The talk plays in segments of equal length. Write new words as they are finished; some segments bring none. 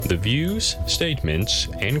The views, statements,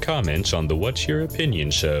 and comments on the What's Your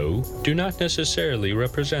Opinion show do not necessarily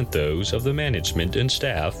represent those of the management and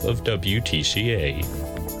staff of WTCA.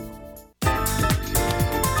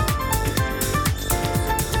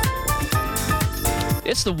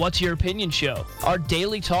 It's the What's Your Opinion show, our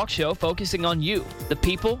daily talk show focusing on you, the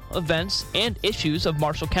people, events, and issues of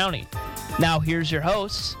Marshall County. Now here's your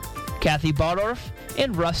hosts, Kathy Bardorf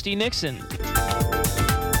and Rusty Nixon.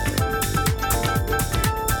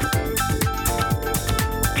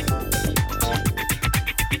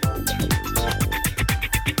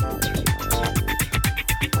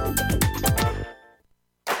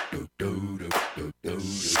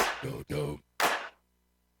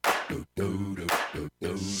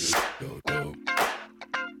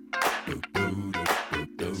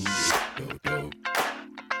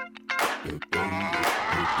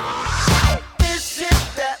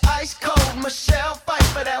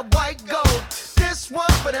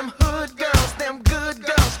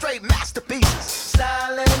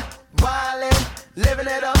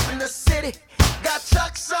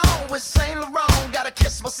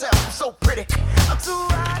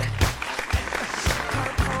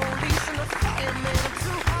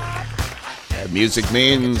 Music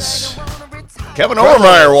means Kevin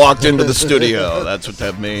Overmeyer walked into the studio. That's what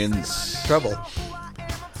that means. Trouble.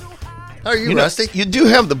 How are you, Rusty? You do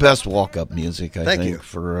have the best walk-up music, I Thank think, you.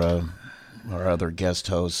 for our other guest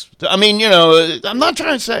hosts. I mean, you know, I'm not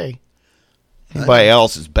trying to say anybody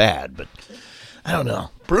else is bad, but I don't know.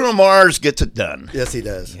 Bruno Mars gets it done. Yes, he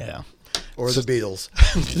does. Yeah. Or the Beatles.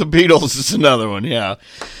 The Beatles is another one, yeah.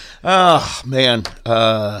 Oh, man.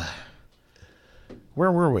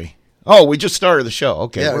 Where were we? Oh, we just started the show.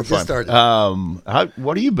 Okay, yeah, we're we just fine. started.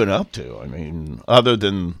 What have you been up to? I mean, other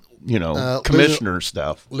than, you know, commissioner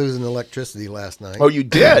stuff. Losing electricity last night. Oh, you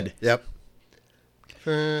did? Yep.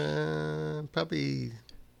 For probably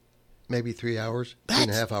maybe 3 hours,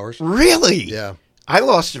 2.5 hours. Really? Yeah. I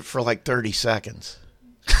lost it for like 30 seconds.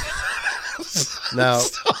 Now,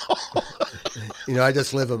 you know, I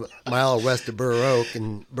just live a mile west of Burr Oak,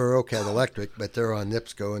 and Burr Oak has electric, but they're on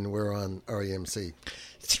NIPSCO, and we're on REMC.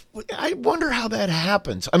 I wonder how that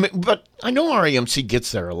happens. I mean, but I know REMC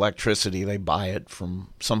gets their electricity. They buy it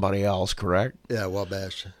from somebody else, correct? Yeah,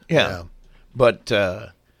 Wabash. Yeah. But,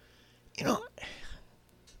 you know.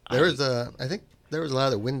 I think there was a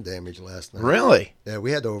lot of wind damage last night. Really? Yeah,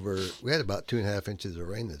 we had about 2.5 inches of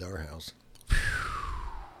rain at our house.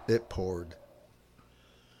 It poured.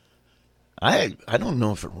 I don't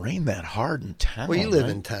know if it rained that hard in town. Well, you live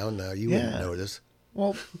in town now. You wouldn't notice.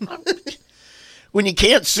 Well, when you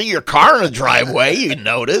can't see your car in the driveway, you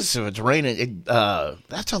notice if it's raining.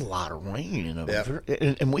 That's a lot of rain. You know?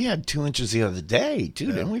 Yeah. And we had 2 inches the other day, too,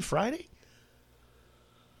 didn't we, Friday?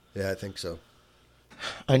 Yeah, I think so.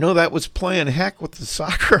 I know that was playing heck with the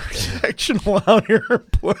soccer sectional out here in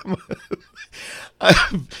Plymouth.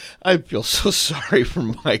 I feel so sorry for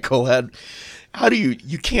Michael. How do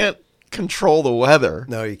you can't control the weather.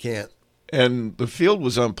 No, you can't. And the field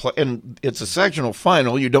was and it's a sectional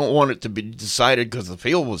final. You don't want it to be decided because the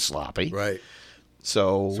field was sloppy. Right.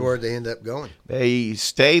 So where'd they end up going? They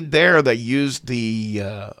stayed there. They used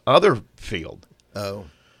the other field. Oh.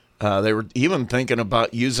 They were even thinking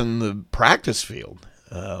about using the practice field.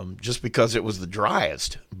 Just because it was the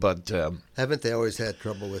driest, but haven't they always had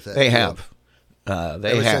trouble with that? They have.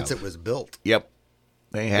 Ever since it was built. Yep,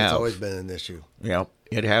 they have. It's always been an issue. Yep,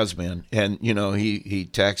 it has been. And you know, he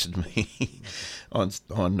texted me on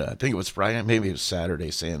I think it was Friday, maybe it was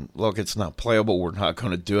Saturday, saying, "Look, it's not playable. We're not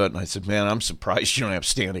going to do it." And I said, "Man, I'm surprised you don't have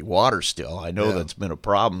standing water still. I know that's been a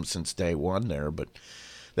problem since day one there, but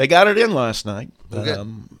they got it in last night. Okay.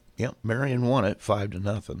 Yep, Marion won it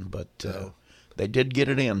 5-0, but." They did get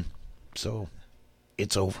it in, so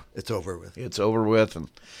it's over. It's over with. It's over with, and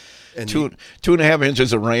 2.5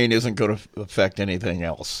 inches of rain isn't going to affect anything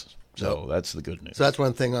else. So that's the good news. So that's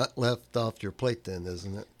one thing left off your plate, then,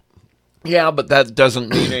 isn't it? Yeah, but that doesn't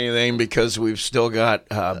mean anything because we've still got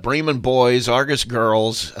Bremen boys, Argus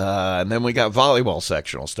girls, and then we got volleyball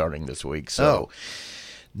sectional starting this week. So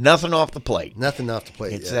nothing off the plate. Nothing off the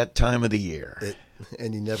plate. It's that time of the year,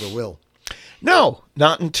 and you never will. No,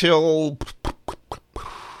 not until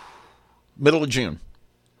middle of June.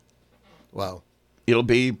 Wow. It'll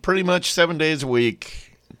be pretty much 7 days a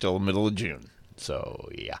week until the middle of June. So,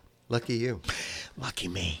 yeah. Lucky you. Lucky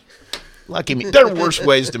me. Lucky me. There are worse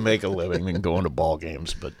ways to make a living than going to ball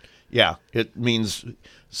games. But, yeah, it means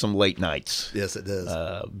some late nights. Yes, it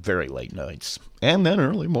does. Very late nights. And then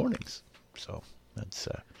early mornings. So, that's...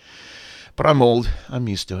 but I'm old. I'm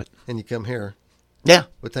used to it. And you come here. Yeah.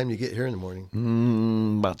 What time do you get here in the morning?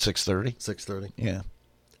 About 6:30. 6:30. Yeah.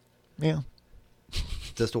 Yeah.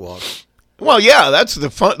 Just a walk. Well, yeah, that's the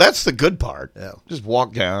fun. That's the good part. Yeah. Just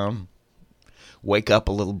walk down, wake up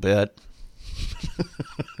a little bit,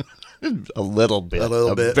 a little bit,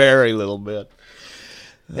 a very little bit.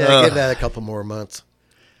 Yeah, give that a couple more months.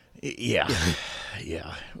 Yeah,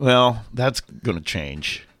 yeah. Well, that's going to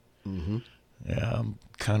change. Mm-hmm. Yeah, I'm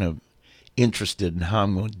kind of interested in how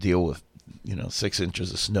I'm going to deal with 6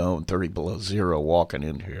 inches of snow and 30 below zero walking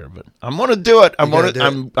in here, but I'm going to do it. I'm going to do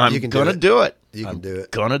it. You can do it. I'm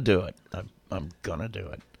going to do it. I'm going to do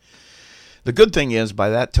it. The good thing is, by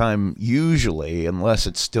that time, usually, unless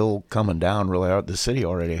it's still coming down really hard, the city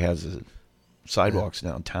already has the sidewalks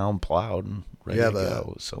downtown plowed and ready to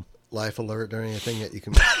go. So, life alert or anything that you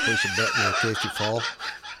can push a button in case you fall?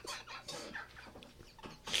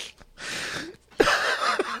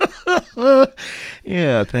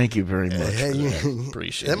 Yeah, thank you very much. Hey,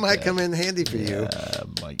 appreciate that. Might come in handy for you.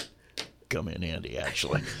 Might come in handy,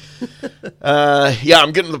 actually.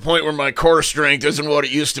 I'm getting to the point where my core strength isn't what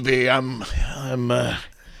it used to be. I'm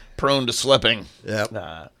prone to slipping.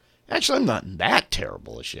 Yep. Actually, I'm not in that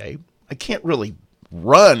terrible a shape. I can't really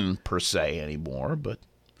run per se anymore, but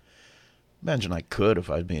imagine I could if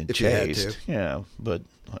I'd been chased. You had to. Yeah, but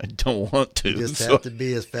I don't want to. You just have to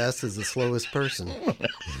be as fast as the slowest person.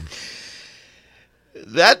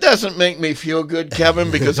 That doesn't make me feel good,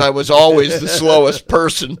 Kevin, because I was always the slowest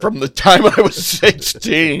person from the time I was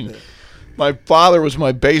 16. My father was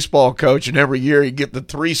my baseball coach, and every year he'd get the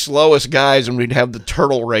 3 slowest guys, and we'd have the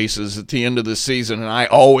turtle races at the end of the season, and I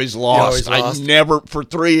always lost. For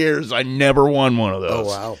 3 years, I never won one of those. Oh,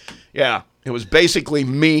 wow. Yeah, it was basically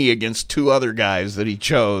me against 2 other guys that he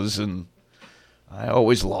chose, and I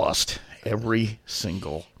always lost every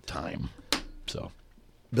single time. So,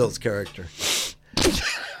 builds character.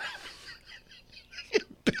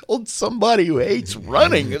 Build somebody who hates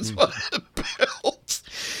running is what it builds.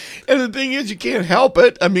 And the thing is, you can't help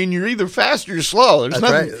it. I mean, you're either fast or you're slow. There's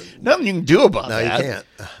nothing you can do about that. No, you can't.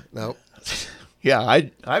 No. Yeah,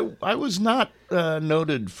 I was not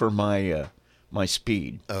noted for my my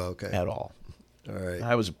speed. Oh, okay. At all. All right.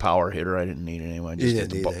 I was a power hitter. I didn't need anyone. You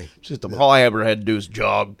didn't need any. All I ever had to do was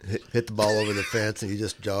jog. Hit the ball over the fence and you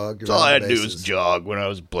just jogged. That's all I had to do was jog when I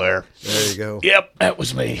was Blair. There you go. Yep, that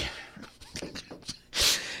was me.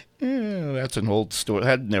 Yeah, that's an old story.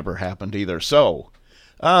 That never happened either. So,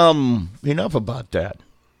 enough about that.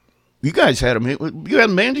 You guys had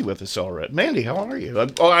Mandy with us already. Mandy, how are you?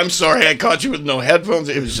 I'm sorry I caught you with no headphones.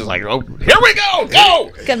 It was just like, oh, here we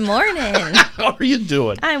go. Good morning. How are you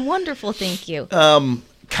doing? I'm wonderful, thank you.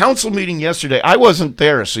 Council meeting yesterday. I wasn't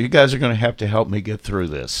there, so you guys are going to have to help me get through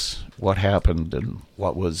this. What happened and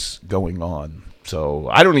what was going on. So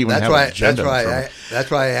I don't even have an agenda. That's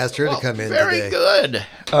why I asked her to come in very today. Very good.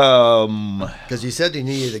 Because you said you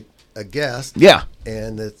needed a guest. Yeah.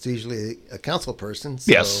 And it's usually a council person.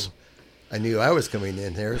 So yes. I knew I was coming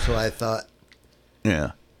in here, so I thought,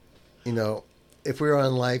 yeah, if we were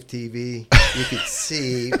on live TV, you could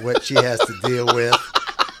see what she has to deal with.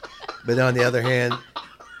 But on the other hand,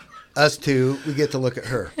 us two, we get to look at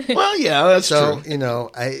her. Well, yeah, that's true.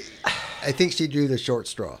 So, I think she drew the short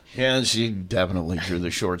straw. Yeah, she definitely drew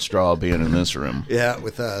the short straw being in this room. Yeah,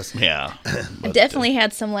 with us. Yeah. I definitely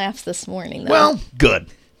had some laughs this morning, though. Well, good.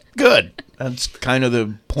 That's kind of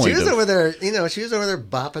the point. She was over there,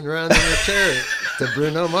 bopping around in her chair to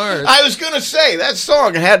Bruno Mars. I was going to say, that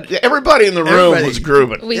song had everybody in the room was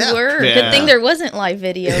grooving. We were. Yeah. Good thing there wasn't live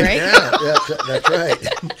video, right? Yeah, that's right.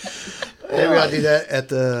 Maybe I'll do that at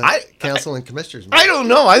the council and commissioners meeting. I don't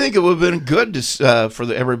know. I think it would have been good to,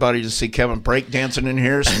 for everybody to see Kevin breakdancing in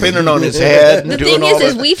here, spinning on his head. The thing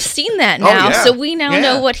is we've seen that now, so we now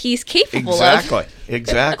know what he's capable of.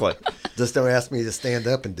 Exactly. Just don't ask me to stand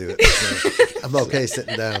up and do it. So I'm okay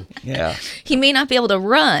sitting down. Yeah. He may not be able to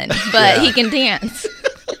run, but he can dance.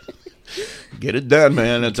 Get it done,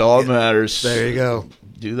 man. That's all that matters. There you go.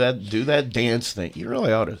 Do that dance thing. You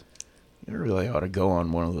really ought to go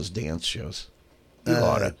on one of those dance shows. You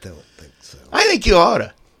ought to. I don't think so. I think you ought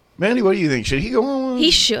to. Mandy, what do you think? Should he go on one?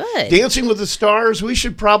 He should. Dancing with the Stars? We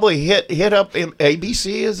should probably hit up ABC,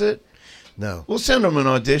 is it? No. We'll send him an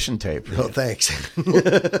audition tape. No, thanks.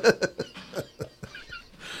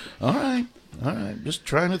 All right. Just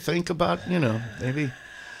trying to think about, maybe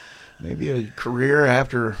a career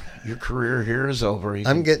after your career here is over.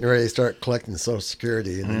 I'm getting ready to start collecting Social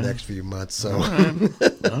Security in the next few months. So,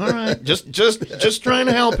 all right. Just trying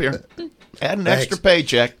to help here. Add an extra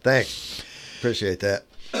paycheck. Thanks. Appreciate that.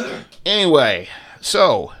 Anyway,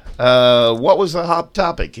 so what was the hot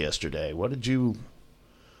topic yesterday? What did you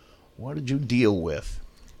deal with?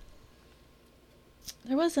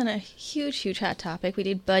 There wasn't a huge hot topic. We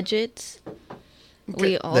did budgets.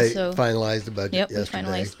 We also finalized the budget yesterday. We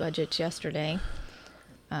finalized budgets yesterday.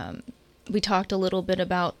 We talked a little bit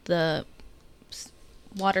about the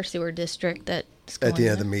water sewer district that's going at the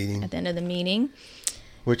end of the meeting. At the end of the meeting.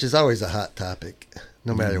 Which is always a hot topic,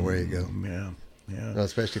 no matter where you go. Yeah.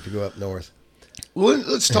 Especially if you go up north. Well,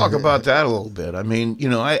 let's talk about that a little bit. I mean,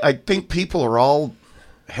 I think people are all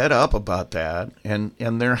head up about that, and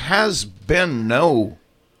there has been no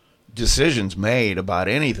decisions made about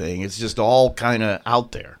anything. It's just all kind of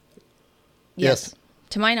out there. Yes.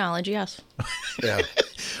 To my knowledge, yes. Yeah.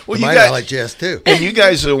 Well, to my knowledge, yes, too. And you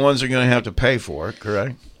guys are the ones who are going to have to pay for it,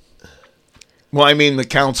 correct? Well, I mean, the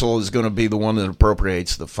council is going to be the one that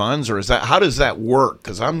appropriates the funds, or how does that work?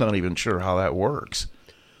 Because I'm not even sure how that works.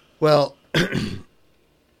 Well,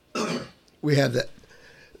 we have that.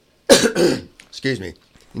 Excuse me.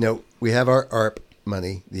 We have our ARP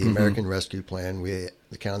money, the American Rescue Plan.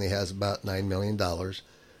 The county has about $9 million,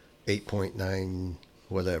 8.9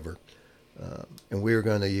 whatever, and we're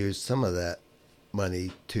going to use some of that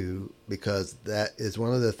money because that is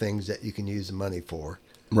one of the things that you can use the money for.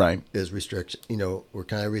 Right. Is restriction. We're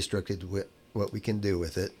kind of restricted with what we can do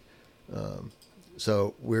with it.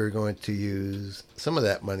 So we're going to use some of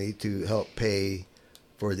that money to help pay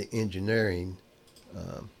for the engineering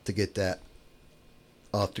to get that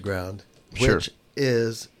off the ground, Sure. Which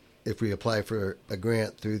is, if we apply for a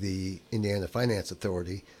grant through the Indiana Finance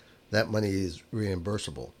Authority, that money is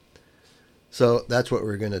reimbursable. So that's what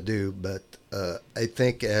we're going to do. But I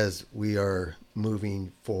think as we are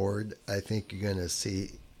moving forward, I think you're going to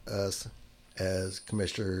see us as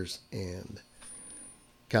commissioners and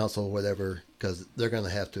council, whatever, because they're going to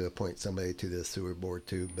have to appoint somebody to the sewer board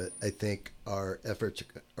too. But I think our efforts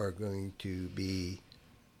are going to be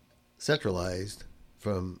centralized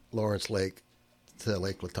from Lawrence Lake to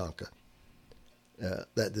Lake Latonka.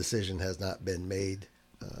 That decision has not been made,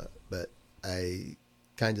 but I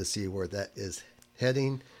kind of see where that is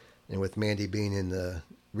heading. And with Mandy being in the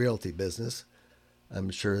realty business, I'm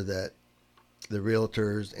sure that the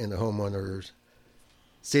realtors and the homeowners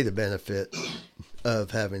see the benefit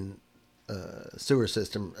of having a sewer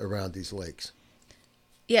system around these lakes.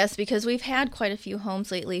 Yes, because we've had quite a few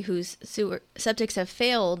homes lately whose septics have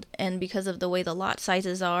failed, and because of the way the lot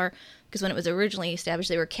sizes are, because when it was originally established,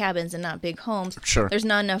 they were cabins and not big homes. Sure. There's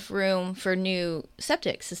not enough room for new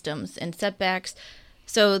septic systems and setbacks.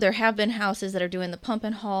 So there have been houses that are doing the pump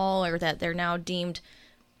and haul, or that they're now deemed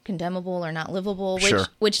condemnable or not livable,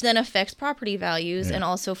 which then affects property values. And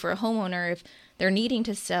also for a homeowner, if they're needing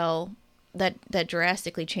to sell, that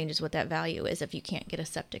drastically changes what that value is if you can't get a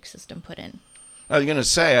septic system put in. I was going to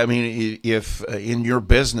say, I mean, if in your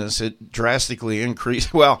business it drastically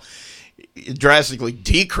it drastically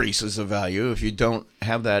decreases the value if you don't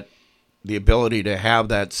have the ability to have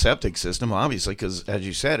that septic system, obviously, because as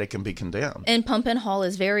you said, it can be condemned. And pump and haul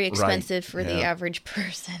is very expensive for the average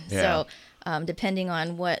person. Yeah. So depending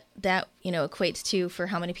on what that equates to for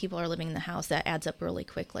how many people are living in the house, that adds up really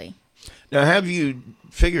quickly. Now, have you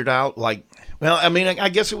figured out, I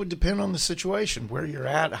guess it would depend on the situation, where you're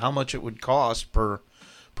at, how much it would cost per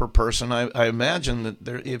person. I imagine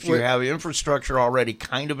that if you have infrastructure already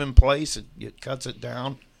kind of in place, it cuts it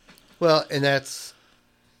down. Well, and that's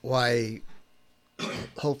why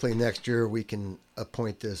hopefully next year we can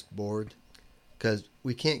appoint this board, because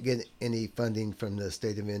we can't get any funding from the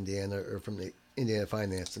state of Indiana or from the Indiana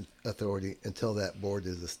Finance Authority until that board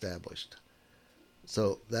is established.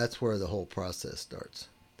 So that's where the whole process starts.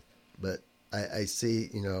 But I see,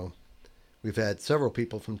 we've had several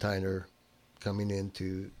people from Tyner coming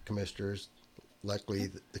into commissioners.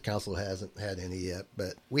 Luckily, the council hasn't had any yet,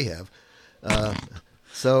 but we have.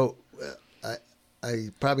 So I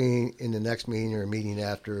probably in the next meeting or a meeting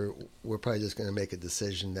after, we're probably just going to make a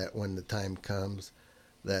decision that when the time comes,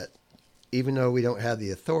 that even though we don't have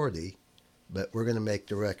the authority, but we're going to make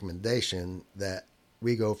the recommendation that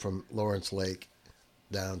we go from Lawrence Lake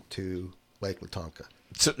down to Lake Latonka.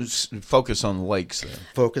 So focus on the lakes then.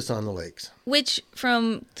 Focus on the lakes. Which,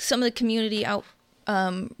 from some of the community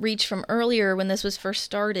outreach from earlier when this was first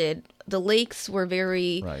started, the lakes were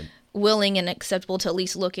very willing and acceptable to at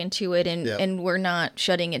least look into it, and we're not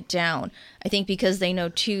shutting it down. I think because they know,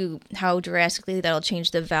 too, how drastically that'll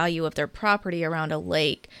change the value of their property around a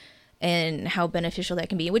lake and how beneficial that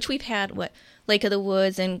can be, which we've had, Lake of the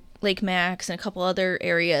Woods and Lake Max and a couple other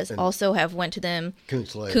areas and also have went to them.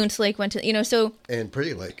 Kuntz Lake went to, so. And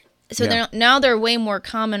Pretty Lake. So now they're way more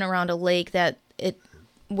common around a lake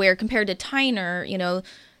where compared to Tyner,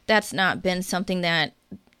 that's not been something that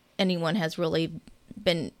anyone has really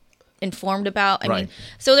been informed about. I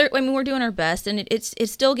mean, we're doing our best, and it's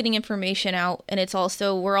still getting information out, and it's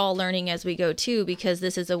also, we're all learning as we go too, because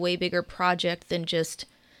this is a way bigger project than just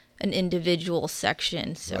an individual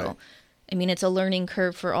section. So, I mean, it's a learning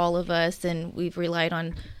curve for all of us, and we've relied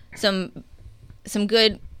on some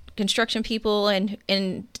good construction people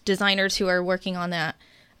and designers who are working on that,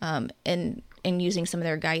 and using some of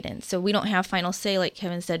their guidance. So we don't have final say, like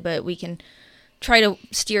Kevin said, but we can try to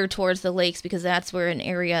steer towards the lakes, because that's where an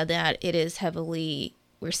area that it is heavily,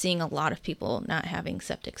 we're seeing a lot of people not having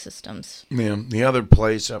septic systems. Yeah, the other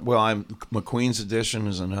place, McQueen's Addition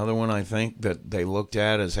is another one, I think, that they looked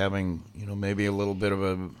at as having, maybe a little bit of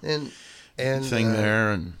a thing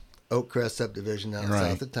there. And Oakcrest subdivision out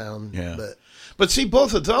south of town. Yeah. But see,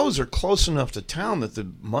 both of those are close enough to town that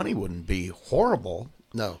the money wouldn't be horrible.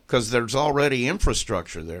 No. Because there's already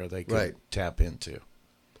infrastructure there they could tap into.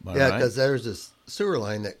 Because there's this sewer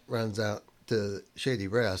line that runs out to Shady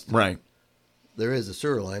Rest. Right. There is a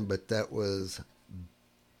sewer line, but that was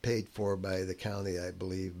paid for by the county, I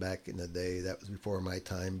believe, back in the day. That was before my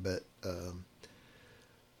time. But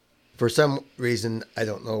for some reason, I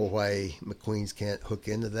don't know why McQueen's can't hook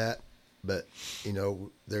into that. But,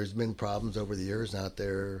 there's been problems over the years out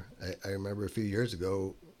there. I remember a few years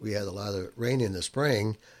ago, we had a lot of rain in the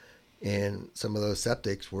spring, and some of those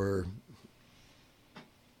septics were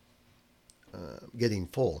getting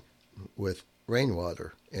full with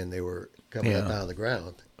rainwater, and they were coming up out of the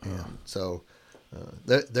ground. And so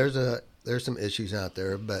there's some issues out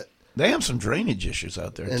there, but they have some drainage issues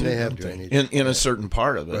out there, and too. They have drainage in a certain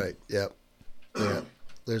part of it. Right. Yep. Yeah.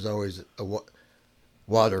 There's always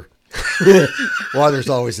water. Water's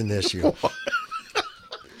always an issue.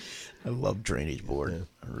 I love Drainage Board. Yeah.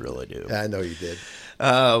 I really do. I know you did.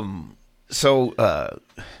 So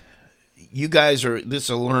you guys this is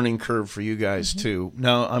a learning curve for you guys too.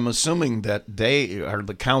 Now, I'm assuming that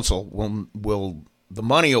the council will the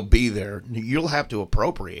money will be there. You'll have to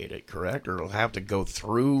appropriate it, correct? Or it'll have to go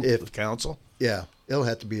through the council? Yeah, it'll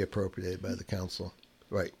have to be appropriated by the council.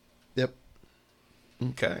 Right. Yep.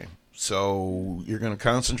 Okay. So you're going to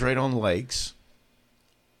concentrate on lakes.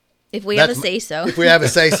 If we have a say-so. If we have a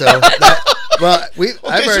say-so. So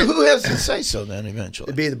who has the say-so then eventually?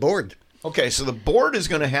 It'd be the board. Okay, so the board is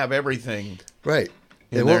going to have everything. Right.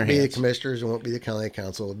 It won't be the commissioners. It won't be the county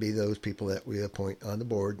council. It'll be those people that we appoint on the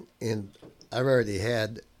board. And I've already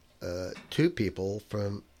had two people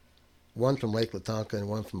one from Lake Latonka and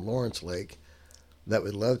one from Lawrence Lake, that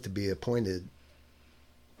would love to be appointed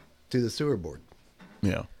to the sewer board.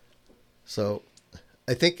 Yeah. So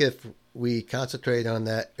I think if we concentrate on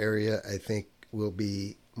that area, I think we'll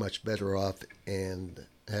be much better off and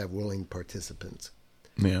have willing participants.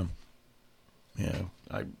 Yeah. Yeah.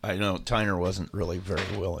 I know Tyner wasn't really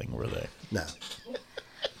very willing, were they? No.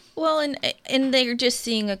 Well, and they're just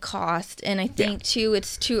seeing a cost, and I think too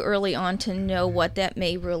it's too early on to know what that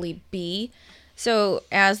may really be. So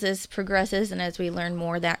as this progresses and as we learn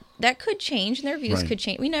more, that could change, and their views could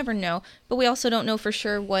change. We never know, but we also don't know for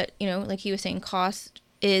sure what, like he was saying, cost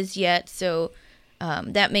is yet. So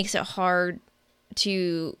that makes it hard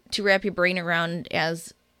to wrap your brain around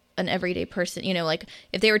as an everyday person. Like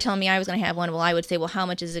if they were telling me I was going to have one, well, I would say, well, how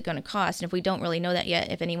much is it going to cost? And if we don't really know that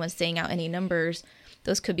yet, if anyone's saying out any numbers,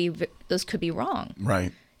 those could be wrong.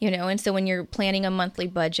 Right. And so when you're planning a monthly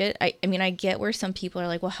budget, I mean, I get where some people are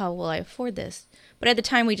like, well, how will I afford this? But at the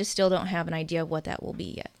time, we just still don't have an idea of what that will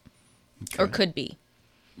be yet, or could be.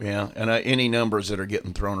 Yeah, and any numbers that are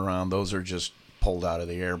getting thrown around, those are just pulled out of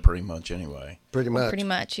the air pretty much anyway. Pretty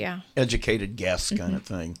much, yeah. Educated guess kind of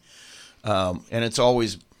thing. And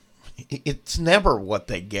it's never what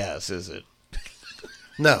they guess, is it?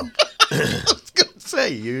 No. I was going to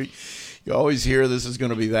say, you always hear this is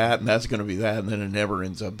going to be that, and that's going to be that, and then it never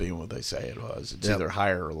ends up being what they say it was. It's either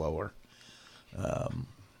higher or lower. All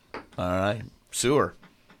right. Sewer.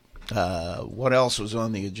 What else was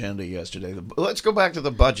on the agenda yesterday? Let's go back to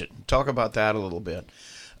the budget. Talk about that a little bit.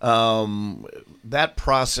 That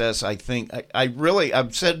process, I think,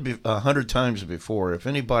 I've said 100 times before, if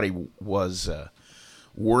anybody was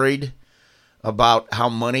worried about how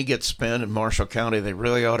money gets spent in Marshall County, they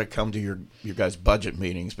really ought to come to your guys' budget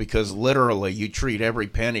meetings, because literally you treat every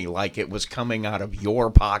penny like it was coming out of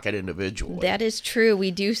your pocket individually. That is true.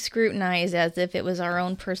 We do scrutinize as if it was our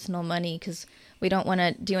own personal money, because we don't want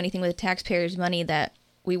to do anything with taxpayers' money that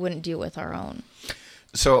we wouldn't do with our own.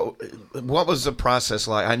 So what was the process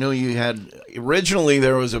like? I know you had, originally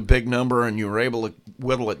there was a big number and you were able to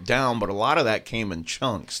whittle it down, but a lot of that came in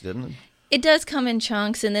chunks, didn't it? It does come in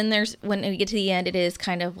chunks, and then there's, when we get to the end, it is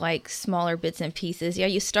kind of like smaller bits and pieces. Yeah,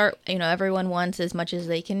 you start, everyone wants as much as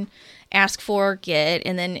they can ask for, get,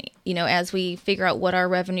 and then, as we figure out what our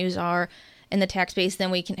revenues are in the tax base, then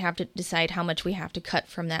we can have to decide how much we have to cut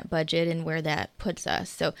from that budget and where that puts us.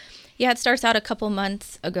 So, yeah, it starts out a couple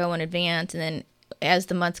months ago in advance, and then as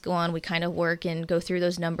the months go on, we kind of work and go through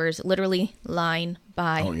those numbers literally line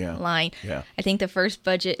by line. Yeah. I think the first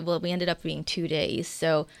budget, we ended up being 2 days.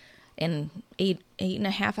 So in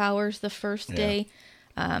 8.5 hours the first day.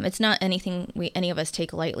 It's not anything any of us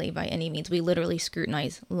take lightly by any means. We literally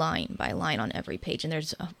scrutinize line by line on every page. And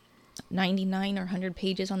there's 99 or 100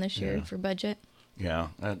 pages on this year for budget. Yeah,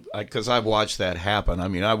 because I've watched that happen. I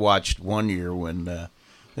mean, I watched one year when I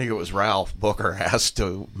think it was Ralph Booker asked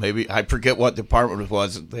to, maybe, I forget what department it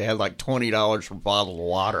was, they had like $20 for bottled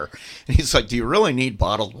water. And he's like, do you really need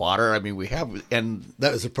bottled water? I mean, we have, and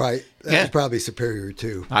that was was probably Superior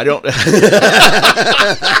too. I don't.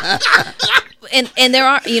 And there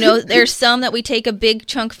are, there's some that we take a big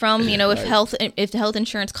chunk from, if the health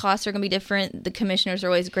insurance costs are going to be different, the commissioners are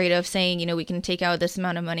always great of saying, we can take out this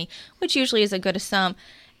amount of money, which usually is a good sum.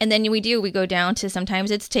 And then we go down to, sometimes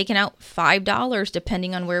it's taken out $5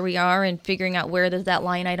 depending on where we are and figuring out where does that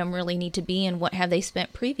line item really need to be and what have they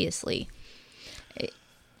spent previously.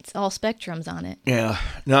 It's all spectrums on it. Yeah.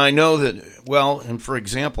 Now I know that, and for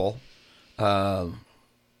example,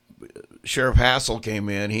 Sheriff Hassel came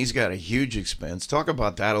in. He's got a huge expense. Talk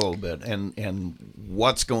about that a little bit and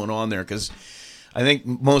what's going on there, because I think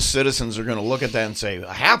most citizens are going to look at that and say,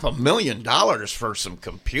 $500,000 for some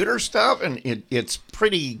computer stuff, and it's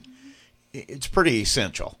pretty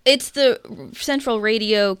essential. It's the Central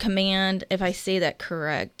Radio Command, if I say that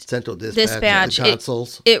correct. Central Dispatch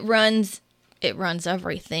consoles. It runs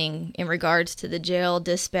everything in regards to the jail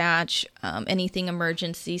dispatch. Anything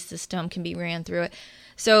emergency system can be ran through it.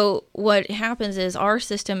 So what happens is our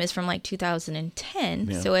system is from like 2010.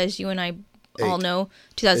 Yeah. So as you and I all know,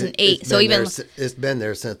 2008. It's been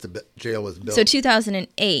there since the jail was built. So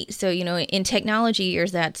 2008. So, in technology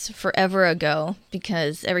years, that's forever ago,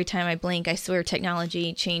 because every time I blink, I swear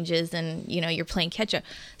technology changes and, you're playing catch up.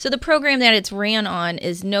 So the program that it's ran on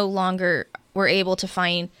is no longer, we're able to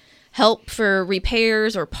find help for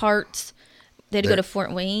repairs or parts. They had to go to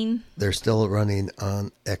Fort Wayne. They're still running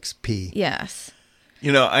on XP. Yes.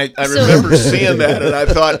 I remember seeing that, and I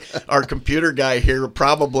thought our computer guy here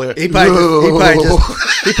probably he probably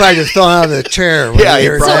just fell out of the chair. Yeah, he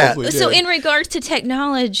probably did. So in regards to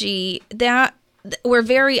technology, that we're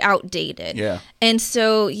very outdated. Yeah. And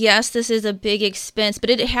so yes, this is a big expense, but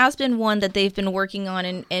it has been one that they've been working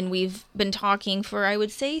on, and we've been talking for, I would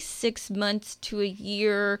say, 6 months to a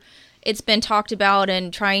year. It's been talked about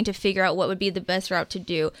and trying to figure out what would be the best route to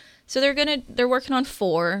do. So they're working on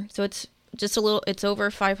 4. So it's just it's over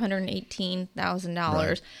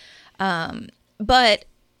 $518,000. Right. But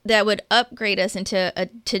that would upgrade us into a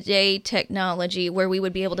today technology where we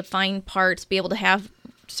would be able to find parts, be able to have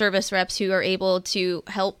service reps who are able to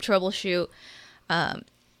help troubleshoot,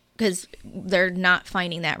 because they're not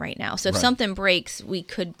finding that right now. So if something breaks, we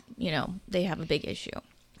could, they have a big issue.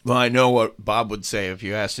 Well, I know what Bob would say if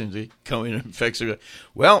you asked him to come in and fix it.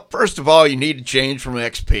 Well, first of all, you need to change from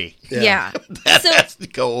XP. Yeah. That has to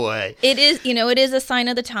go away. It is, it is a sign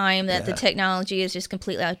of the time that the technology is just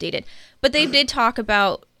completely outdated. But they did talk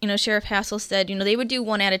about, Sheriff Hassel said, they would do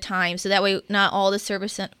one at a time. So that way not all the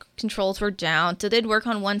service controls were down. So they'd work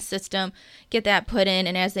on one system, get that put in,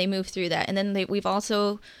 and as they move through that. And then we've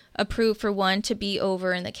also approved for one to be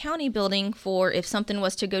over in the county building for if something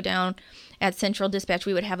was to go down at Central Dispatch,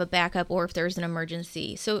 we would have a backup, or if there's an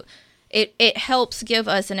emergency. So it helps give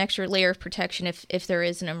us an extra layer of protection if there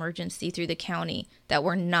is an emergency through the county, that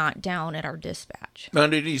we're not down at our dispatch. Now,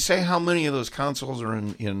 did he say how many of those consoles are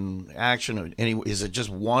in action? Is it just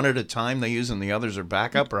one at a time they use and the others are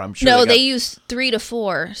backup? Or I'm sure no, they use 3 to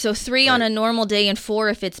 4. So 3 on a normal day and 4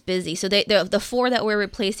 if it's busy. So the 4 that we're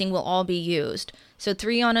replacing will all be used. So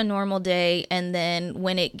 3 on a normal day, and then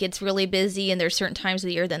when it gets really busy and there's certain times of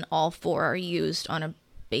the year, then all 4 are used on a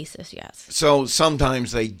basis, yes. So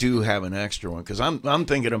sometimes they do have an extra one, because I'm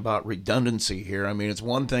thinking about redundancy here. I mean, it's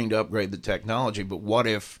one thing to upgrade the technology, but what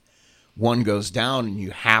if one goes down and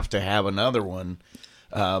you have to have another one?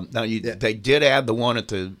 They did add the one at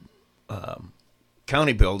the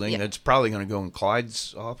county building. That's probably going to go in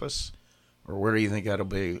Clyde's office, or where do you think that'll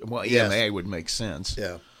be? Well, EMA would make sense.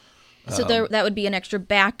 Yeah. So that would be an extra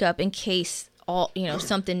backup in case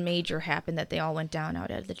something major happened, that they all went down out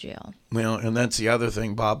of the jail. Well, and that's the other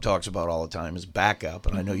thing Bob talks about all the time is backup.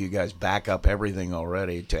 And I know you guys back up everything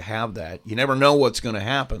already. To have that, you never know what's going to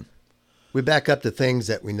happen. We back up the things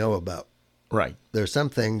that we know about. Right. There are some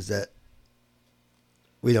things that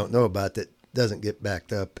we don't know about that doesn't get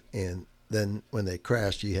backed up, and then when they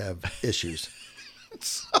crash, you have issues.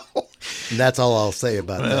 And that's all I'll say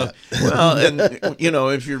about that. Well, and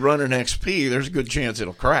if you're running XP, there's a good chance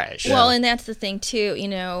it'll crash. Well, and that's the thing too.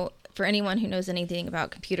 For anyone who knows anything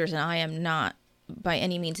about computers, and I am not by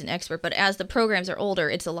any means an expert, but as the programs are older,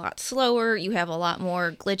 it's a lot slower. You have a lot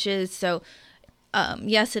more glitches. So,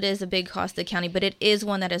 yes, it is a big cost to the county, but it is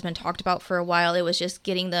one that has been talked about for a while. It was just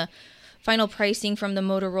getting the final pricing from the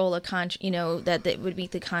Motorola that would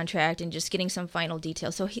meet the contract, and just getting some final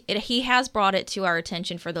details. So he has brought it to our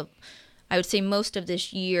attention for I would say most of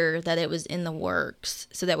this year, that it was in the works,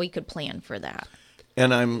 so that we could plan for that.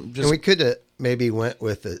 And we could have maybe went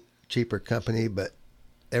with a cheaper company, but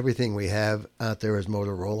everything we have out there is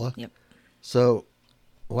Motorola. Yep. So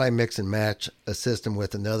why mix and match a system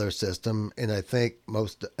with another system? And I think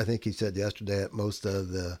he said yesterday that most of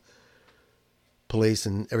the police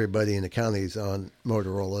and everybody in the county is on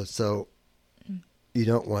Motorola. So you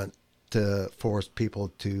don't want to force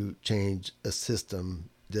people to change a system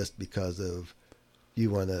just because of you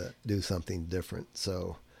want to do something different.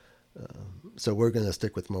 So we're going to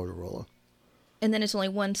stick with Motorola. And then it's only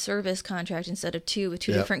one service contract instead of two with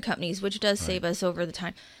two different companies, which does save us over the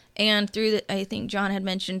time. And I think John had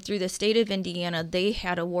mentioned, through the state of Indiana, they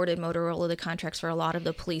had awarded Motorola the contracts for a lot of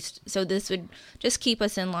the police. So this would just keep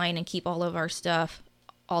us in line and keep all of our stuff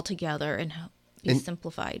all together and be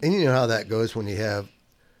simplified. And you know how that goes when you have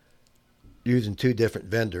using two different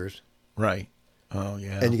vendors. Right. Oh,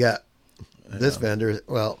 yeah. And you got this vendor,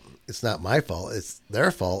 well, it's not my fault. It's their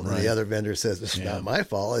fault. And the other vendor says, it's not my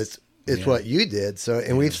fault. It's what you did. So,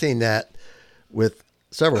 and we've seen that with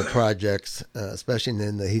several projects, especially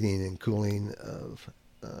in the heating and cooling of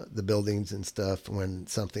the buildings and stuff when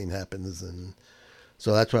something happens. And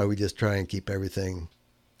so that's why we just try and keep everything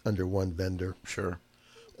under one vendor. Sure.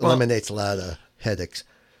 Eliminates a lot of headaches.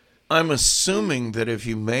 I'm assuming that if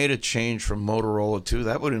you made a change from Motorola to,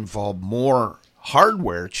 that would involve more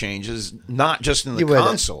hardware changes, not just in the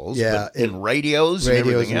consoles, but in radios and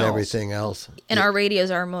everything else. And our radios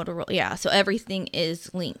are Motorola, so everything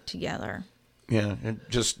is linked together. Yeah,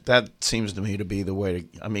 that seems to me to be the way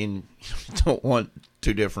to. I mean, you don't want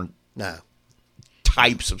two different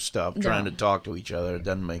types of stuff trying to talk to each other. It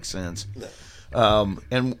doesn't make sense. No.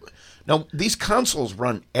 And now these consoles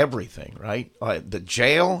run everything, right? The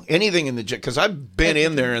jail, anything in the jail. Because I've been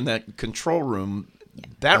in there in that control room.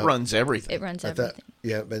 That runs everything. It runs everything.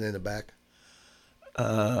 You haven't been in the back?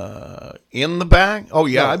 In the back? Oh,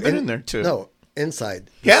 yeah, I've been in there, too. No, inside.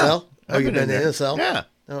 Yeah. Cell? Oh, you've been in a cell? Yeah.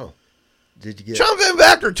 Oh. Did you get... John Van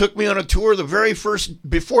Backer took me on a tour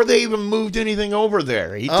before they even moved anything over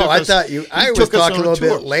there. I was talking a little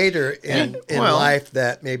bit later in life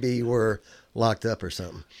that maybe you were locked up or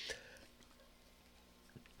something.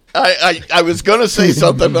 I was going to say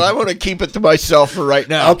something, but I want to keep it to myself for right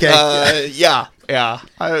now. Okay. Yeah.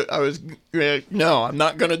 I was. No, I'm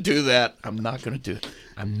not going to do that. I'm not going to do it.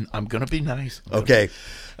 I'm going to be nice. Okay.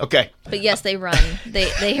 But yes, they run.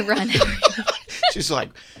 They run. She's like,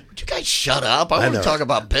 would you guys shut up? I want to talk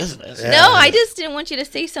about business. Yeah. No, I just didn't want you to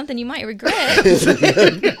say something you might regret.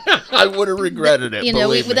 I would have regretted it.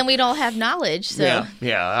 Then we'd all have knowledge. So.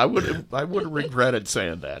 Yeah. I would have regretted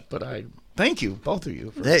saying that, but thank you, both of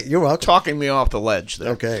you, for you're welcome. Talking me off the ledge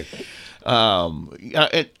there. Okay.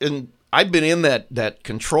 And I've been in that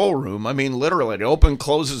control room. I mean, literally, it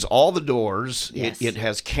closes all the doors. Yes. It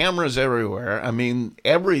has cameras everywhere. I mean,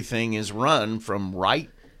 everything is run from right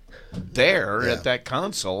there at that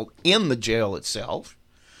console in the jail itself.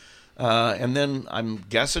 And then I'm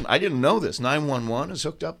guessing, I didn't know this, 911 is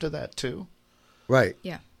hooked up to that too. Right.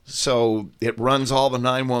 Yeah. So it runs all the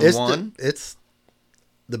 911. It's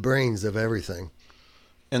the brains of everything.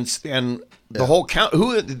 And the whole count.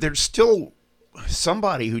 There's still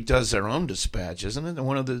somebody who does their own dispatch, isn't it?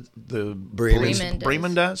 One of the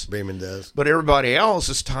Bremen does. Bremen does. But everybody else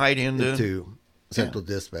is tied into central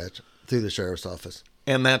dispatch through the sheriff's office.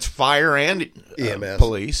 And that's fire and EMS.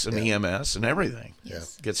 Police and EMS and everything.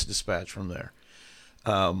 Yes. Gets dispatched from there.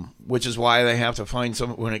 Which is why they have to find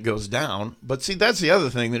some when it goes down. But see, that's the other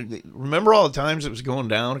thing. Remember all the times it was going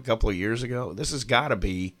down a couple of years ago? This has got to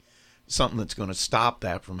be something that's going to stop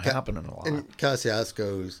that from happening a lot. And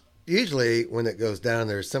Kosciuszko's, usually when it goes down,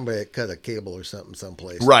 there's somebody that cut a cable or something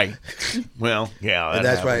someplace. Right. Well, yeah. And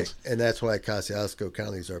that's why Kosciuszko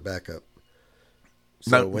counties are backup.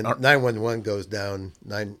 So when 911 goes down,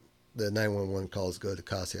 the 911 calls go to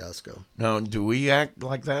Kosciuszko. Now, do we act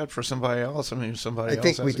like that for somebody else? I mean, I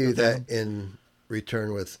think we do that in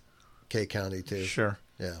return with K County too. Sure.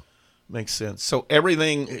 Yeah. Makes sense. So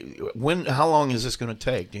everything, how long is this going to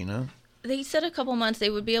take? Do you know? They said a couple months. They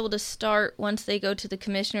would be able to start once they go to the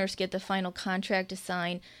commissioners, get the final contract to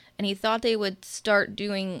sign. And he thought they would start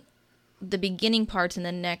doing the beginning parts in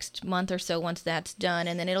the next month or so once that's done.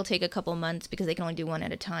 And then it'll take a couple months because they can only do one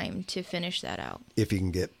at a time to finish that out. If you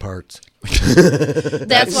can get parts.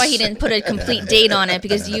 That's why he didn't put a complete date on it,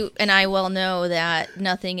 because you and I well know that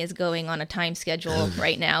nothing is going on a time schedule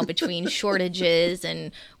right now between shortages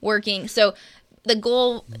and working. So the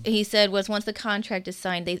goal, he said, was once the contract is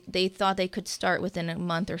signed, they thought they could start within a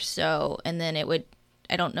month or so, and then it would,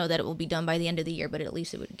 I don't know that it will be done by the end of the year, but at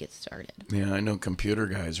least it would get started. Yeah, I know computer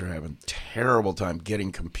guys are having terrible time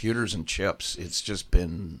getting computers and chips. It's just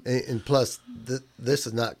been... And plus, this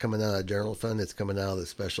is not coming out of general fund. It's coming out of the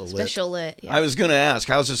special lit. Special lit, yeah. I was going to ask,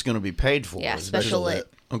 how's this going to be paid for? Yeah, special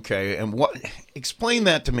lit. Okay, and what? Explain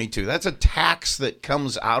that to me, too. That's a tax that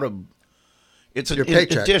comes out of... It's your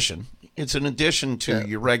paycheck. Addition. It's an addition to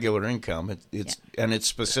your regular income. And it's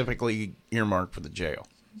specifically earmarked for the jail.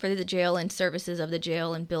 For the jail and services of the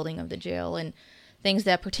jail and building of the jail and things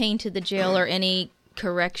that pertain to the jail or any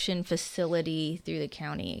correction facility through the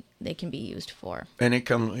county they can be used for. And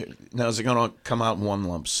now is it going to come out in one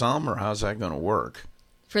lump sum, or how's that going to work?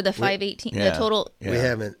 For the 518, the total. We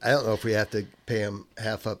haven't. I don't know if we have to pay them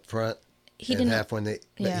half up front. He didn't. Half when they.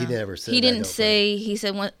 Yeah. He never said. He didn't say. He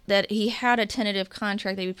said that he had a tentative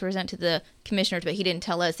contract they would present to the commissioners, but he didn't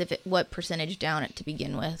tell us what percentage down it to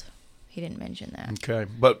begin with. He didn't mention that. Okay,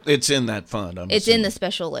 but it's in that fund. It's in the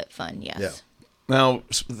special lit fund, yes. Yeah. Now,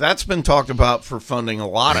 that's been talked about for funding a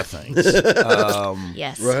lot of things.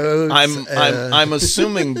 Yes. Roads. I'm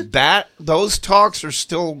assuming that those talks are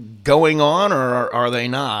still going on, or are they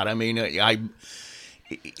not? I mean, I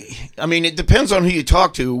mean, it depends on who you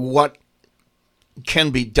talk to. What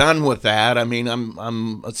can be done with that? I mean,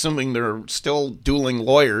 I'm assuming they're still dueling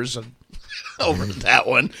lawyers over that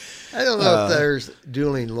one. I don't know if there's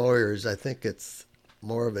dueling lawyers. I think it's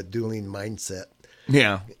more of a dueling mindset.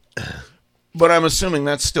 Yeah. But I'm assuming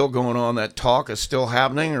that's still going on. That talk is still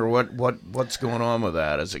happening, or what's going on with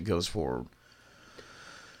that as it goes forward?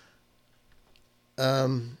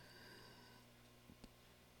 There's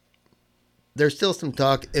still some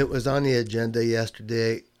talk. It was on the agenda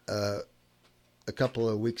yesterday. A couple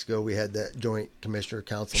of weeks ago, we had that joint commissioner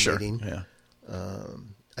council meeting. Yeah.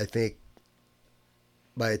 I think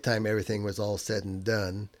by the time everything was all said and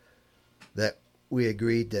done, that we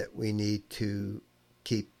agreed that we need to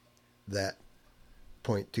keep that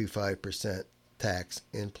 0.25% tax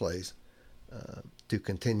in place to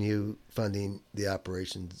continue funding the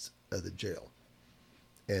operations of the jail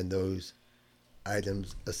and those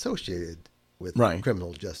items associated with the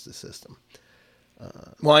criminal justice system.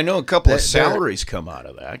 Well, I know a couple of salaries come out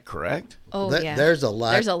of that, correct? Oh, yeah. There's a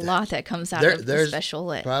lot. There's a lot that comes out of the special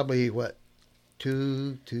lit. Probably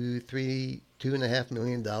 $2.5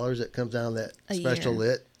 million that comes out of that special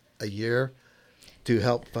lit a year to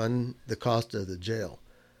help fund the cost of the jail.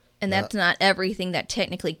 And that's not everything that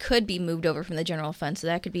technically could be moved over from the general fund, so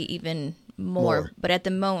that could be even more. But at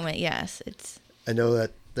the moment, yes, it's. I know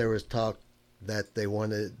that there was talk that they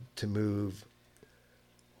wanted to move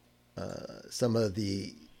some of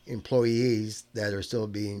the employees that are still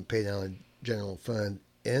being paid out of the general fund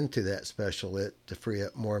into that special lit to free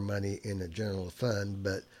up more money in the general fund.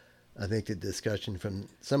 But I think the discussion from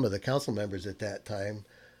some of the council members at that time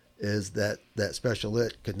is that special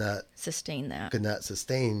lit could not sustain an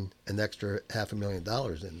extra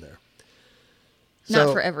 $500,000 in there.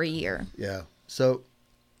 Not for every year. Yeah. So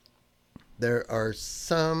there are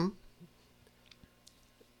some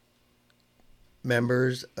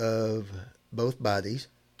members of both bodies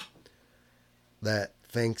that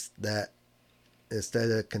thinks that instead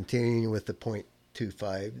of continuing with the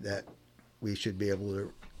 0.25, that we should be able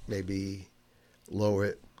to maybe lower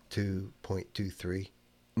it to 0.23.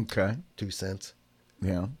 Okay. 2 cents.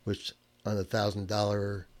 Yeah. Which on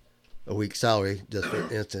 $1,000 a week salary, just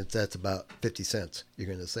for instance, that's about 50 cents you're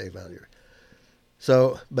going to save out here.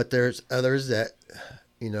 So, but there's others that,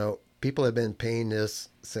 people have been paying this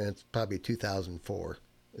since probably 2004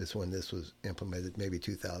 is when this was implemented, maybe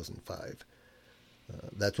 2005.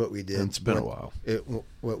 That's what we did. It's been a while.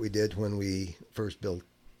 What we did when we first built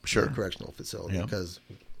the correctional facility, because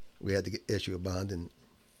we had to issue a bond and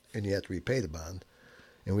you have to repay the bond.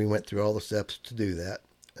 And we went through all the steps to do that.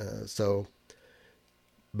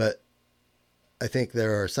 But I think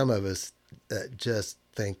there are some of us that just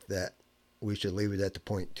think that we should leave it at the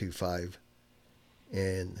 0.25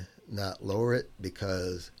 and not lower it,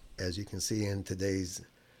 because as you can see in today's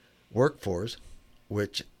workforce,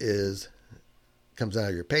 which comes out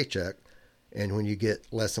of your paycheck, and when you get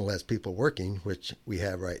less and less people working, which we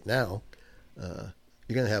have right now,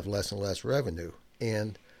 you're going to have less and less revenue.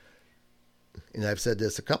 And and I've said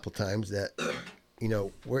this a couple times, that,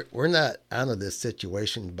 we're not out of this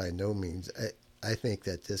situation by no means. I think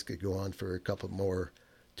that this could go on for a couple more,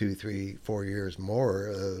 2, 3, 4 years more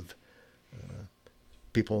of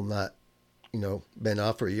people not, been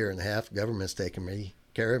off for a year and a half. Government's taking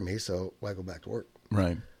care of me, so why go back to work?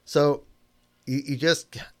 Right. So you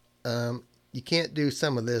just you can't do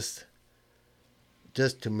some of this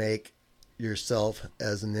just to make yourself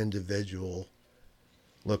as an individual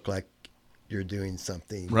look like you're doing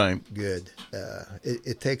something good.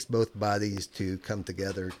 It takes both bodies to come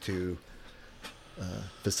together to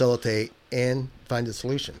facilitate and find a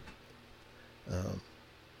solution.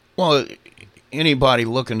 Well, anybody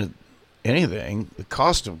looking at anything, the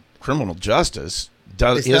cost of criminal justice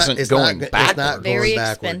isn't going backwards. It's not very going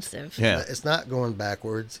expensive. Yeah. It's not going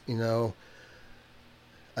backwards.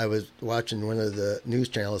 I was watching one of the news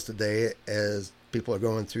channels today as people are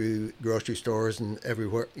going through grocery stores and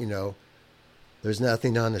everywhere, there's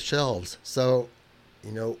nothing on the shelves. So,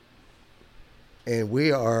 and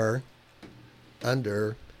we are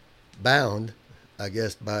bound, I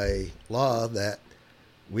guess, by law that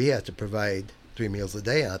we have to provide 3 meals a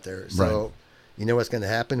day out there. So, you know what's going to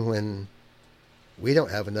happen when we don't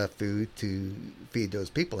have enough food to feed those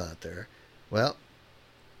people out there? Well,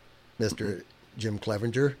 Mr. Jim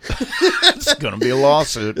Clevenger. It's going to be a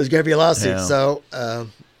lawsuit. There's going to be a lawsuit. Yeah.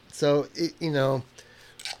 So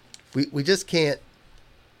we just can't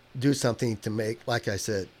do something to make, like I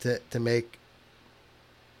said, to make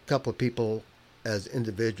a couple of people as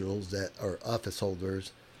individuals that are office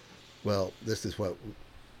holders. Well, this is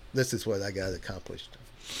what I got accomplished.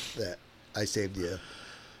 That I saved you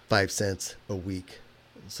 5 cents a week.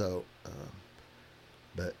 So,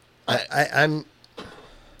 but I'm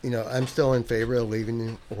still in favor of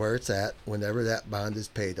leaving where it's at whenever that bond is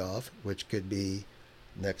paid off, which could be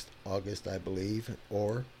next August, I believe,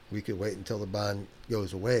 or we could wait until the bond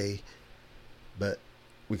goes away. But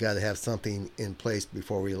we got to have something in place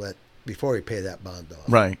before we pay that bond off.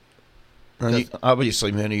 Right. And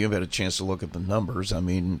obviously, Minnie, you've had a chance to look at the numbers. I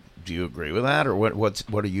mean, do you agree with that, or what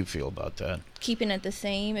do you feel about that? Keeping it the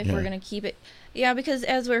same if we're going to keep it. Yeah, because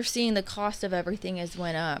as we're seeing, the cost of everything has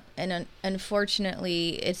went up. And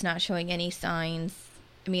unfortunately, it's not showing any signs.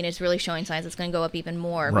 I mean, it's really showing signs it's going to go up even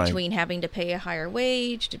more between having to pay a higher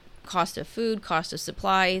wage, cost of food, cost of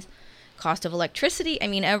supplies, cost of electricity. I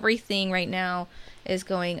mean, everything right now is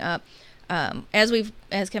going up. As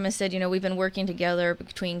Kevin said, we've been working together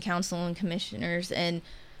between council and commissioners and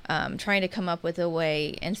trying to come up with a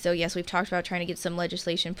way. And so, yes, we've talked about trying to get some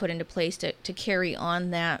legislation put into place to carry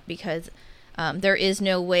on that, because there is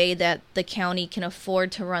no way that the county can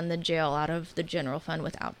afford to run the jail out of the general fund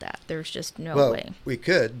without that. There's just no way. We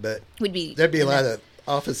could, but there'd be a lot of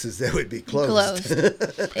offices that would be closed.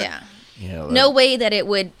 Yeah. No way that it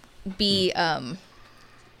would be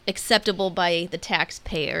acceptable by the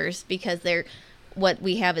taxpayers, because what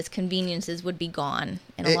we have as conveniences would be gone,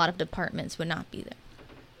 and a lot of departments would not be there.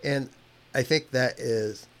 And I think that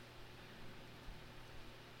is,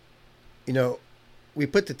 we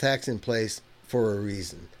put the tax in place for a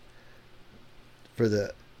reason, for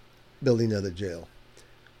the building of the jail.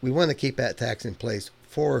 We want to keep that tax in place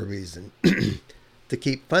for a reason, to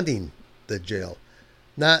keep funding the jail,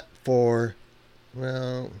 not for,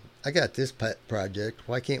 I got this project.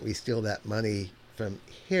 Why can't we steal that money from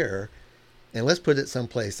here and let's put it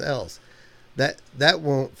someplace else? That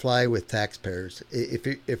won't fly with taxpayers.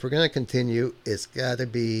 If we're going to continue, it's got to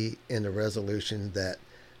be in the resolution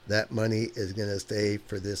that money is going to stay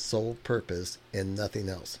for this sole purpose and nothing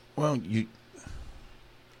else. Well, you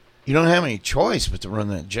don't have any choice but to run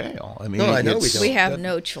that jail. I mean, no, I know we don't. We have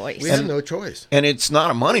no choice. We have no choice, and it's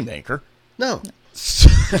not a moneymaker. No.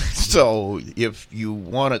 So if you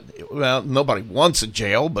want it, nobody wants a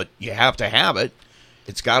jail, but you have to have it.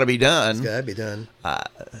 It's got to be done. It's got to be done.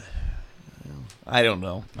 I don't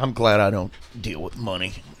know. I'm glad I don't deal with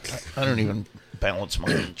money. I don't even balance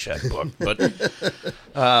my own checkbook. But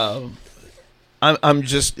I'm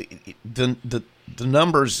just the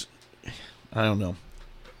numbers. I don't know.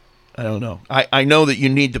 I know that you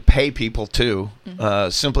need to pay people too,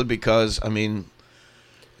 simply because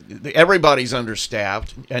everybody's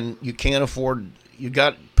understaffed, and you can't afford. You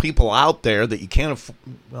got people out there that you can't.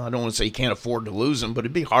 I don't want to say you can't afford to lose them, but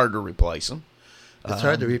it'd be hard to replace them. It's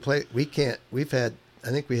hard to replace. We can't. I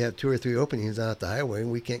think we have 2 or 3 openings out the highway,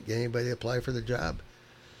 and we can't get anybody to apply for the job.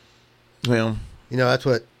 Well, that's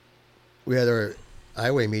what we had our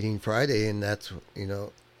highway meeting Friday, and that's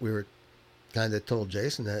we were kind of told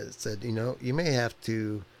Jason that it said you may have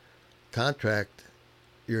to contract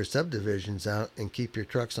your subdivisions out and keep your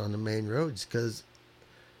trucks on the main roads, because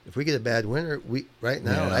if we get a bad winter,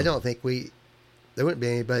 I don't think we there wouldn't be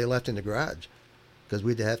anybody left in the garage because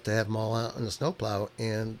we'd have to have them all out on the snowplow.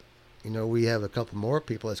 And, we have a couple more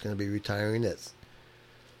people that's going to be retiring at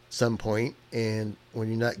some point. And when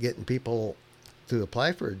you're not getting people to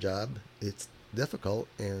apply for a job, it's difficult.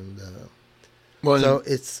 And so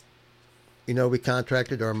it's, we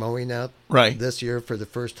contracted our mowing out this year for the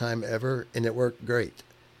first time ever, and it worked great.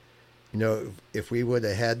 If we would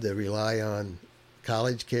have had to rely on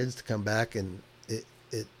college kids to come back, and it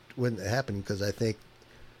wouldn't have happened because I think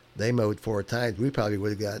they mowed 4 times. We probably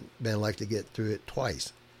would have been like to get through it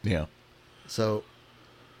twice. Yeah. So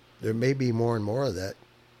there may be more and more of that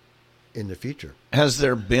in the future. Has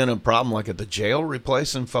there been a problem like at the jail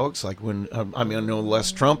replacing folks? Like when, I know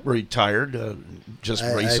Les Trump retired just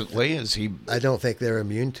recently. I don't think they're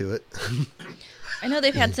immune to it. I know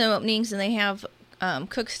they've had some openings, and they have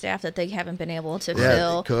cook staff that they haven't been able to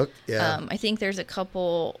fill. Cook, yeah. I think there's a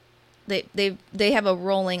couple. They have a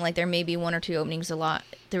rolling, like there may be 1 or 2 openings a lot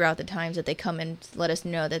throughout the times that they come and let us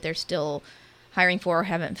know that they're still hiring for or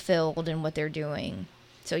haven't filled and what they're doing.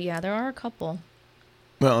 So yeah, there are a couple.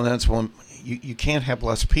 Well, that's one. You can't have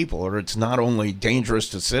less people, or it's not only dangerous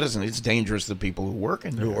to citizens; it's dangerous to people who work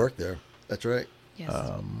in there. Who work there? That's right. Yes.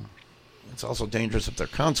 It's also dangerous if their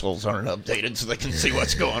consoles aren't updated so they can see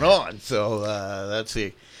what's going on. So that's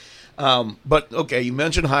the. But okay, you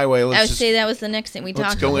mentioned highway. I would say that was the next thing we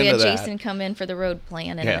talked about. We had Jason come in for the road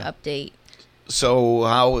plan and an update.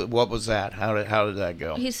 So what was that? How did that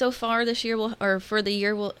go? He's so far this year, for the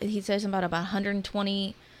year, he says about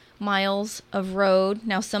 120 miles of road.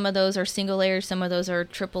 Now some of those are single layers, some of those are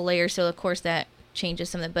triple layers. So of course that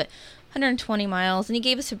changes something. But 120 miles, and he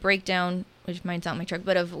gave us a breakdown, which mine's not my truck,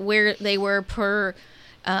 but of where they were per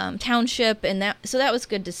township, and that was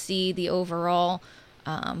good to see the overall.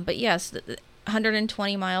 But yes,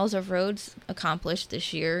 120 miles of roads accomplished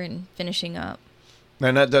this year and finishing up.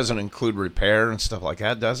 And that doesn't include repair and stuff like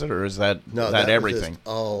that, does it? Or is that everything? Just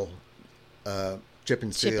all chip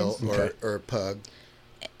and seal or pug.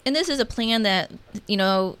 And this is a plan that,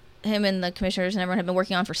 him and the commissioners and everyone have been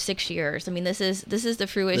working on for 6 years. I mean, this is the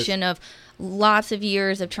fruition of lots of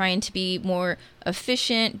years of trying to be more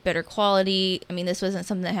efficient, better quality. I mean, this wasn't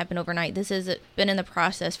something that happened overnight. This has been in the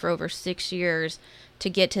process for over 6 years to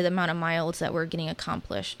get to the amount of miles that we're getting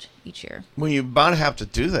accomplished each year. Well, you about to have to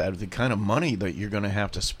do that. The kind of money that you're going to have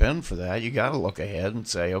to spend for that, you got to look ahead and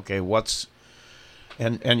say, okay,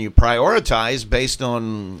 and you prioritize based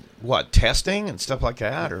on what, testing and stuff like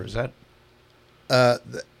that, or is that?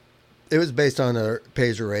 It was based on a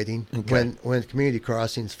Paisley rating. Okay. When Community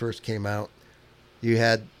Crossings first came out, you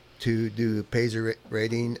had to do a Paisley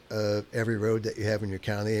rating of every road that you have in your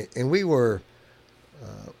county, and we were,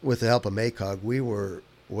 with the help of MACOG, we were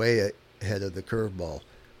way ahead of the curveball.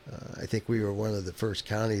 I think we were one of the first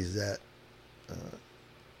counties that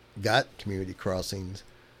got Community Crossings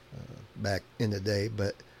back in the day,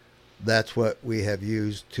 but that's what we have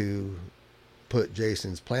used to put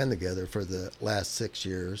Jason's plan together for the last 6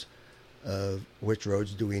 years of which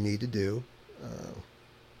roads do we need to do.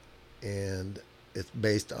 And it's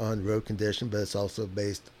based on road condition, but it's also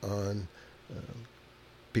based on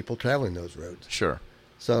people traveling those roads. Sure.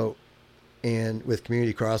 So, and with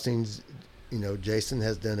Community Crossings, Jason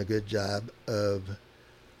has done a good job of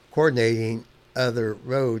coordinating other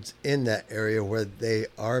roads in that area where they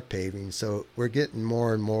are paving. So we're getting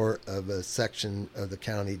more and more of a section of the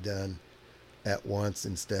county done at once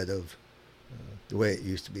instead of the way it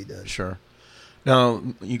used to be done. Sure. Now,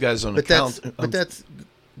 you guys on account... But that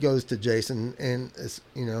goes to Jason, and,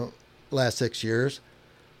 last 6 years,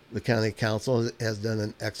 the county council has done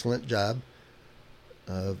an excellent job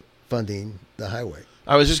of funding the highway.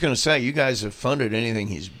 I was just going to say, you guys have funded anything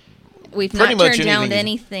We've not turned down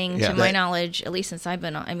anything, to my knowledge, at least since I've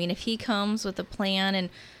been on. I mean, if he comes with a plan and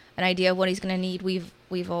an idea of what he's going to need,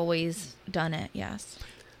 we've always done it, yes.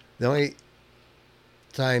 The only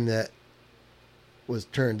time that was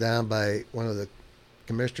turned down by one of the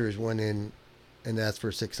commissioners went in and asked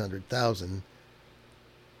for $600,000,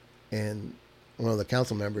 and one of the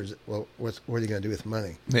council members, well, what are you going to do with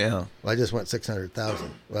money? Yeah. Well, I just want $600,000.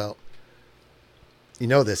 Well,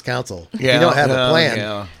 this council. Yeah, you don't have a plan.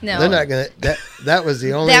 Yeah. No. They're not going to. That was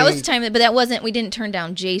the only. That was the time, but that wasn't. We didn't turn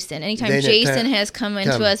down Jason. Anytime Jason has come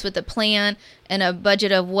into us with a plan and a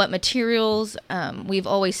budget of what materials, we've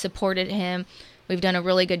always supported him. We've done a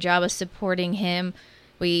really good job of supporting him.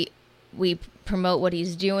 We promote what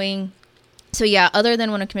he's doing. So yeah, other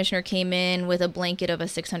than when a commissioner came in with a blanket of a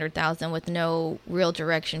 $600,000 with no real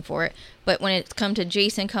direction for it, but when it's come to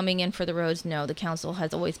Jason coming in for the roads, no, the council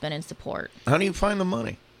has always been in support. How do you find the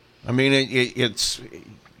money? I mean, it's.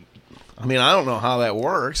 I mean, I don't know how that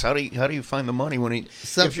works. How do you find the money when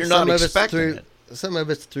if you're not expecting it? some of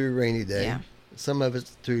it's through rainy day. Yeah. Some of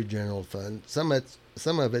it's through general fund. Some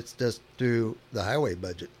of it's just through the highway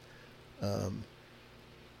budget.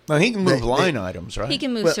 Now he can move line items, right? He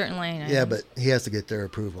can move certain line items. Yeah, but he has to get their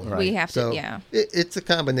approval. Right. We have So to, yeah. It's a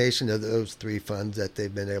combination of those three funds that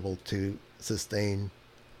they've been able to sustain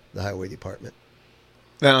the highway department.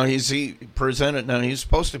 Now he's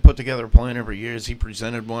supposed to put together a plan every year. Has he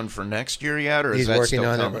presented one for next year yet, or is that still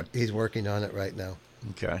coming? He's working on it right now.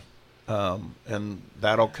 Okay, and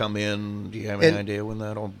that'll come in. Do you have any idea when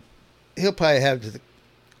that'll? He'll probably have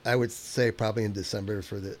I would say probably in December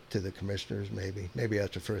to the commissioners, maybe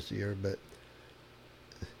after first year. But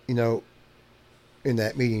in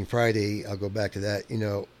that meeting Friday, I'll go back to that.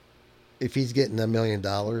 If he's getting $1 million,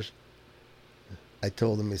 I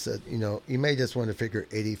told him, he said, you may just want to figure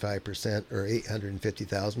 85% or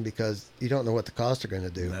 850,000 because you don't know what the costs are going to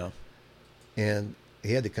do. No. And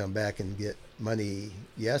he had to come back and get money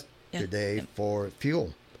yesterday for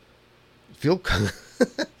fuel.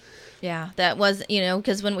 Yeah, that was,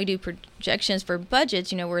 because when we do projections for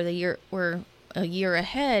budgets, we're a year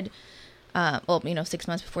ahead. 6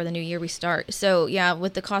 months before the new year we start. So yeah,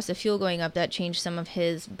 with the cost of fuel going up, that changed some of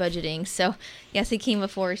his budgeting. So yes, he came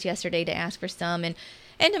before us yesterday to ask for some and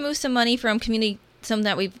to move some money from some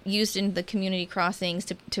that we've used in the community crossings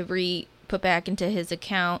to put back into his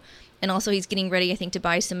account. And also he's getting ready, I think, to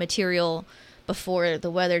buy some material before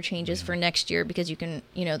the weather changes for next year, because you can,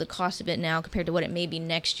 the cost of it now compared to what it may be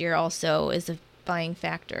next year also is a buying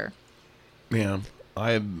factor. Yeah.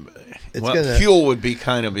 Fuel would be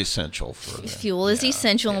kind of essential for that. Fuel is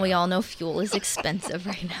essential, and we all know fuel is expensive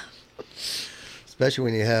right now. Especially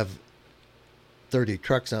when you have 30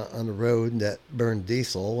 trucks on the road that burn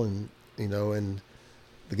diesel, and and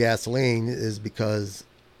the gasoline is because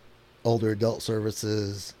Older Adult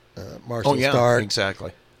Services, Marshall Stark,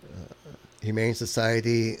 exactly, Humane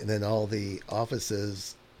Society, and then all the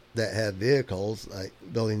offices that have vehicles like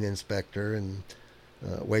building inspector and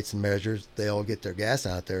Weights and Measures, they all get their gas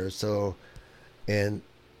out there. So, and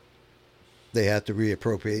they have to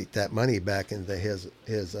reappropriate that money back into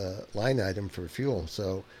his line item for fuel.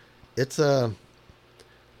 So, it's not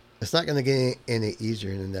going to get any easier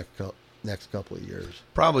in the next couple of years.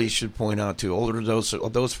 Probably should point out too,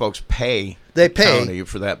 those folks pay. They pay county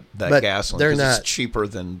for that gasoline. They're not it's cheaper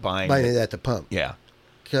than buying it at the pump. Yeah,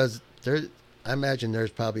 because I imagine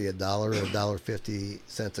there's probably $1 or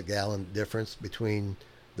 $1.50 a gallon difference between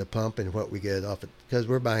the pump and what we get off it, because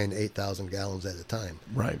we're buying 8,000 gallons at a time.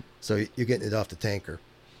 Right. So you're getting it off the tanker.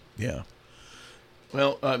 Yeah.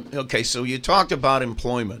 Well, okay. So you talked about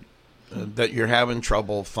employment, that you're having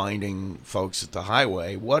trouble finding folks at the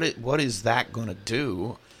highway. What is that going to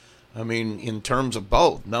do? I mean, in terms of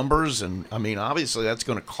both numbers and obviously that's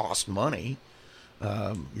going to cost money.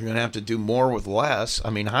 You're going to have to do more with less.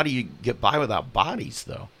 How do you get by without bodies,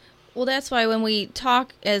 though? Well, that's why when we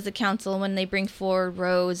talk as a council, when they bring forward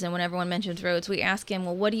roads and when everyone mentions roads, we ask him,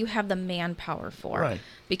 well, what do you have the manpower for? Right.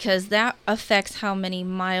 Because that affects how many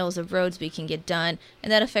miles of roads we can get done,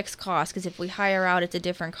 and that affects cost, because if we hire out, it's a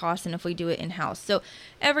different cost than if we do it in-house. So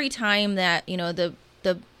every time that,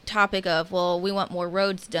 the topic of, well, we want more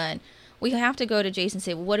roads done, we have to go to Jason and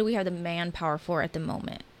say, well, what do we have the manpower for at the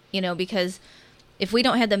moment? Because if we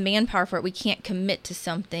don't have the manpower for it, we can't commit to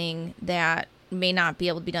something that may not be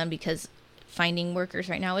able to be done, because finding workers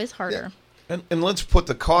right now is harder. Yeah. And let's put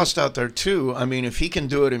the cost out there too. If he can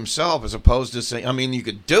do it himself, as opposed to saying, you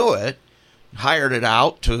could do it, hired it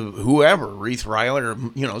out to whoever, Reith Riley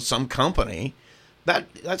or some company.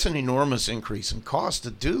 That's an enormous increase in cost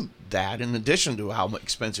to do that, in addition to how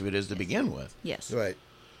expensive it is to begin with. Yes. Right.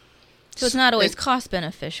 So it's not always cost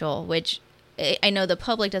beneficial, which I know the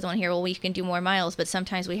public doesn't want to hear, well, we can do more miles, but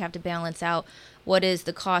sometimes we have to balance out what is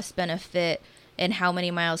the cost benefit and how many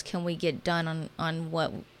miles can we get done on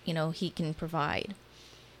what, he can provide.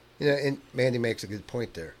 And Mandy makes a good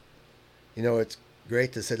point there. It's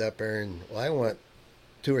great to sit up there and, well, I want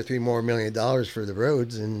 $2 or $3 more million for the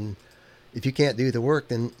roads, and if you can't do the work,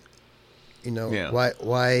 then,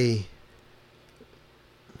 why?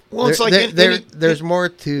 Well, it's like there's more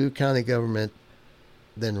to county government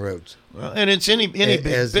than roads. Well, and it's any big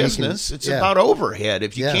business. It's about overhead.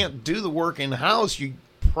 If you can't do the work in-house, you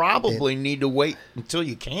probably need to wait until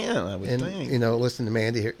you can, I would think. Listen to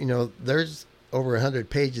Mandy here. There's over 100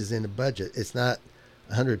 pages in the budget. It's not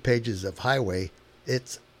 100 pages of highway.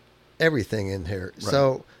 It's everything in here. Right.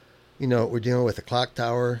 So, we're dealing with the clock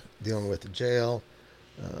tower, dealing with the jail,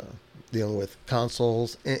 dealing with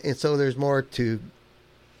consoles. And so there's more to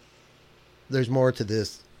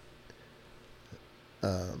this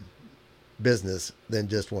business than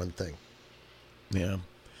just one thing. Yeah.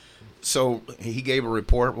 So he gave a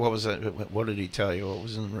report. What was that? What did he tell you? What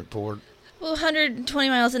was in the report? Well, 120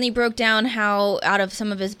 miles, and he broke down how out of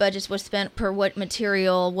some of his budgets was spent per what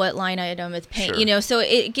material, what line item is paint. Sure. So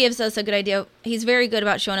it gives us a good idea. He's very good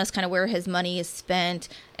about showing us kind of where his money is spent,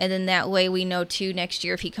 and then that way we know too next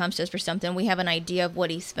year if he comes to us for something, we have an idea of what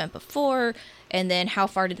he spent before, and then how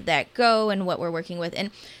far did that go, and what we're working with. And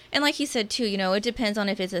like he said too, it depends on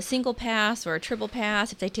if it's a single pass or a triple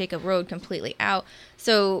pass, if they take a road completely out.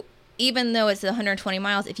 So even though it's 120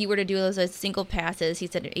 miles, if you were to do those as single passes, he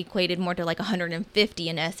said it equated more to like 150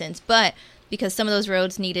 in essence. But because some of those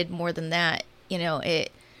roads needed more than that,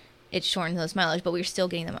 it shortened those mileage, but we were still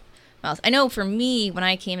getting them miles. I know for me, when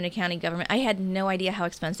I came into county government, I had no idea how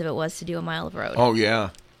expensive it was to do a mile of road. Oh, yeah.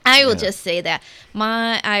 I will just say that.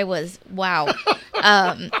 I was, wow.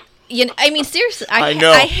 Seriously, I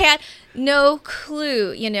know. I had no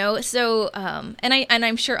clue, so, and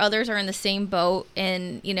I'm sure others are in the same boat.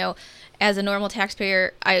 And, as a normal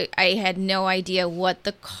taxpayer, I had no idea what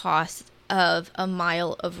the cost of a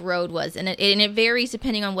mile of road was. And it varies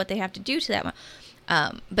depending on what they have to do to that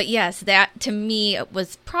mile. But yes, that to me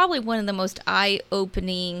was probably one of the most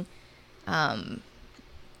eye-opening,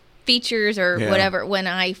 features or whatever when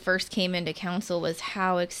I first came into council, was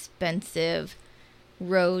how expensive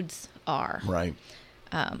roads are. Right.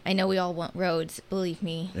 I know we all want roads, believe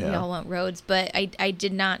me. We all want roads, but I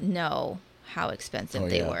did not know how expensive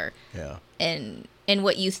they were. Yeah. And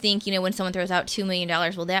what you think, when someone throws out $2 million,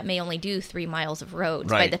 well, that may only do 3 miles of roads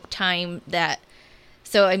by the time that.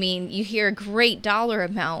 So, you hear a great dollar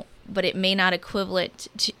amount, but it may not equivalent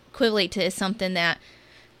to something that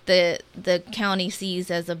the county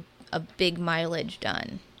sees as a big mileage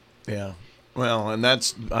done. Yeah. Well, and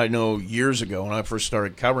I know years ago when I first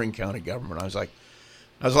started covering county government, I was like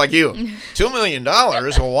you, $2 million.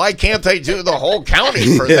 Well, why can't they do the whole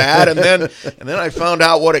county for that? And then I found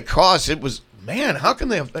out what it costs. It was, man, how can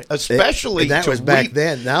they, especially and that was back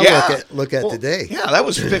then. Now look at today. Yeah, that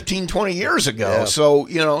was 15, 20 years ago. Yeah. So,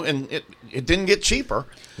 and it didn't get cheaper.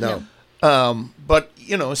 No. But,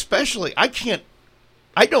 especially, I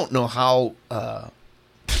don't know how, I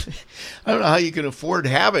don't know how you can afford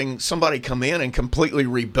having somebody come in and completely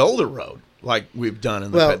rebuild a road like we've done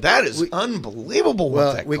in the past. That is unbelievable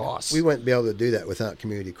what that costs. We wouldn't be able to do that without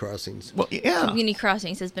community crossings. Well, yeah. Community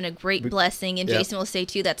crossings has been a great blessing, and Jason will say,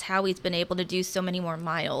 too, that's how he's been able to do so many more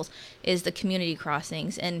miles, is the community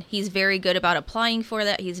crossings. And he's very good about applying for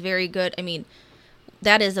that. He's very good.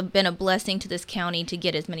 That has been a blessing to this county to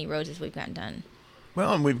get as many roads as we've gotten done.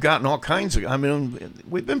 Well, and we've gotten all kinds of,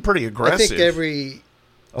 we've been pretty aggressive.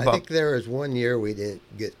 I think there was 1 year we didn't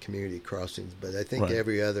get community crossings, but I think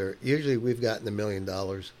every other, usually we've gotten $1 million,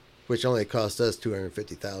 which only cost us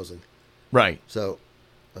 $250,000. Right. So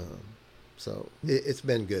it's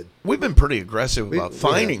been good. We've been pretty aggressive about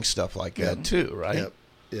finding stuff like that too, right?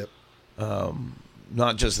 Yep.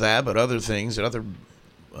 Not just that, but other things, the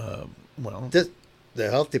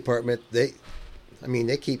health department, they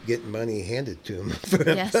keep getting money handed to them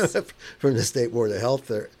from the State Board of Health.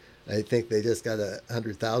 I think they just got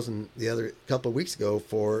 $100,000 the other couple of weeks ago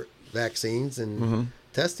for vaccines and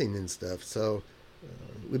testing and stuff. So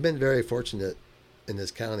we've been very fortunate in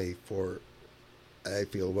this county for, I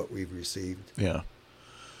feel, what we've received. Yeah.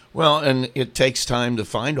 Well, and it takes time to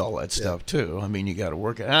find all that stuff too. You got to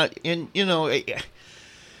work it out. And now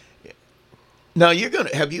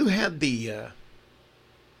have you had the?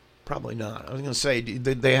 Probably not. I was going to say,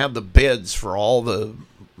 did they have the bids for all the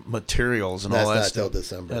materials and all that stuff? That's not till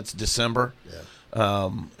December. That's December? Yeah.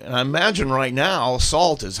 And I imagine right now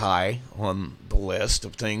salt is high on the list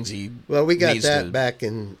of things we got that back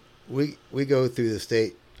in, we go through the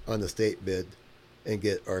state on the state bid and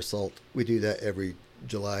get our salt. We do that every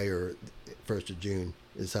July or 1st of June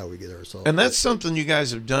is how we get our salt. And that's something you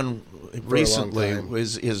guys have done recently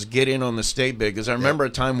is get in on the state bid, because I remember a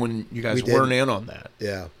time when you guys weren't in on that.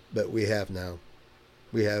 Yeah. But we have now.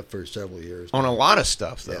 We have for several years. On a lot of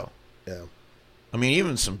stuff, though. Yeah.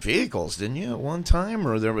 Even some vehicles, didn't you, at one time?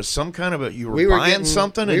 Or there was some kind of you were buying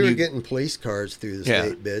something? We were getting police cars through the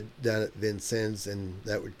state bid down at Vincennes, and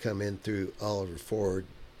that would come in through Oliver Ford.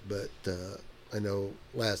 But I know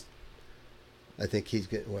I think he's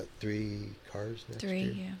getting, 3 cars next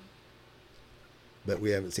year? 3, yeah. But we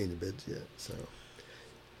haven't seen the bids yet, so.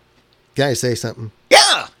 Can I say something?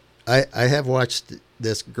 Yeah! I have watched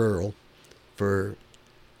this girl for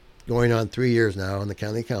going on 3 years now on the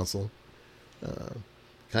county council.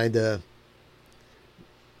 Kind of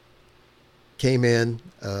came in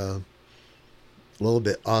a little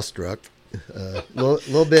bit awestruck.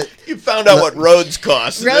 Little bit. You found out what roads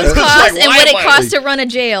cost. Roads cost and what it costs to run a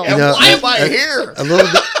jail. And why am I here?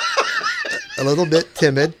 A little bit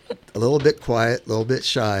timid. little bit quiet, a little bit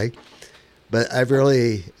shy, but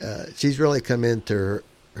she's really come into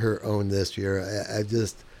her own this year. I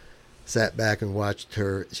just sat back and watched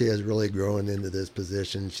her. She has really grown into this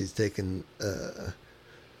position. She's taken a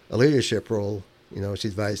leadership role.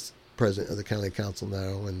 She's vice president of the county council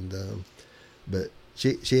now, but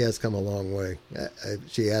she has come a long way.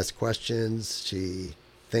 She asks questions. She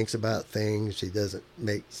thinks about things. She doesn't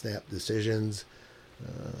make snap decisions.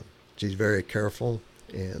 She's very careful,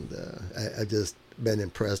 and I've just been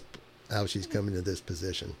impressed how she's come into this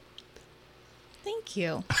position. Thank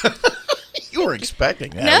you. You were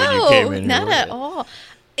expecting that when you came in. No, not at all.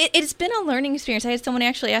 It's been a learning experience. I had someone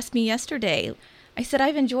actually ask me yesterday. I said,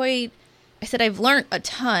 I've learned a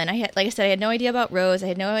ton. I had no idea about roads. I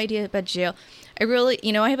had no idea about jail. I really,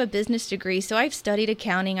 I have a business degree, so I've studied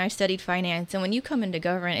accounting, I've studied finance, and when you come into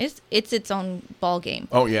government, it's its own ball game.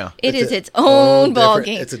 Oh yeah, it's its own ball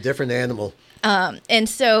game. It's a different animal. And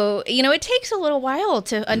so, it takes a little while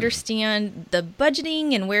to understand the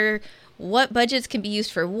budgeting and what budgets can be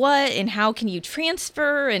used for what, and how can you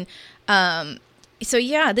transfer, and so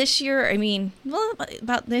yeah, this year,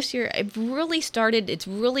 about this year, I've really started. It's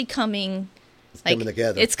really coming. Coming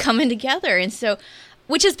together. It's coming together, and so.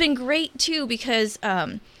 Which has been great, too, because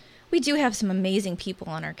we do have some amazing people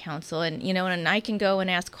on our council. And, and I can go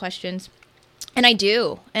and ask questions. And I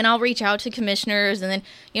do. And I'll reach out to commissioners. And then,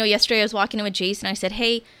 yesterday I was walking in with Jason. I said,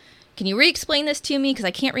 hey, can you re-explain this to me? Because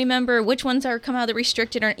I can't remember which ones come out of the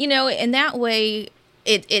restricted. Or, and that way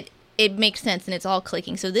it makes sense and it's all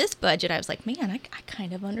clicking. So this budget, I was like, man, I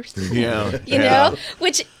kind of understand. Yeah.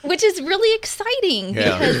 Which is really exciting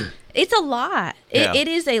because it's a lot. It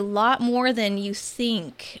is a lot more than you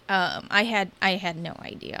think. I had no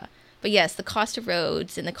idea. But yes, the cost of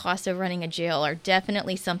roads and the cost of running a jail are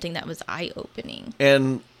definitely something that was eye-opening.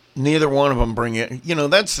 And neither one of them bring it.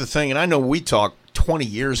 That's the thing. And I know we talked 20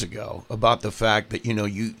 years ago about the fact that,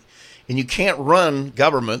 you can't run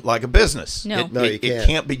government like a business. No, you can't. It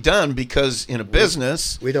can't be done because in a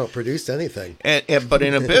business... We don't produce anything. But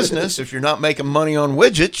in a business, if you're not making money on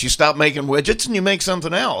widgets, you stop making widgets and you make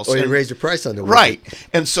something else. Or you raise the price on the widget. Right.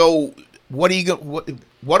 And so what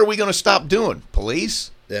are we going to stop doing?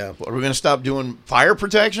 Police? Yeah. Are we going to stop doing fire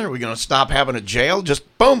protection? Are we going to stop having a jail? Just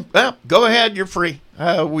boom, go ahead, you're free.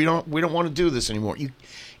 We don't want to do this anymore.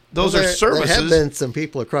 Those are services. There have been some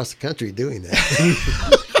people across the country doing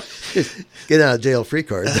that. Get out of jail free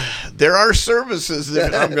card. There are services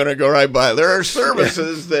that I'm going to go right by. There are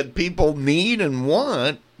services that people need and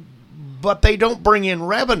want, but they don't bring in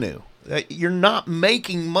revenue. You're not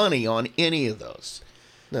making money on any of those.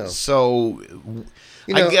 No. So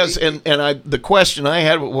I guess, the question I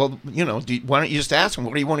had, well, why don't you just ask them,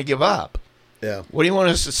 what do you want to give up? Yeah. What do you want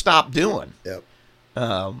us to stop doing? Yep.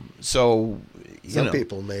 Some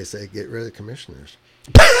people may say get rid of commissioners.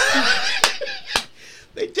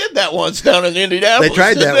 They did that once down in Indianapolis. They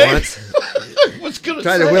tried that once.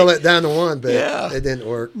 Tried to will it down to one, but it didn't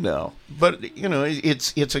work. No, but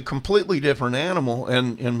it's a completely different animal.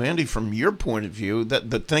 And Mandy, from your point of view, that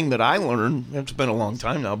the thing that I learned, it's been a long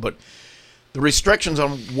time now, but the restrictions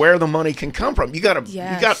on where the money can come from. You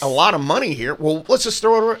got a lot of money here. Well, let's just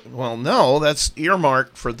throw it. Well, no, that's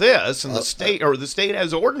earmarked for this, and the state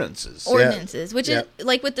has ordinances. Which is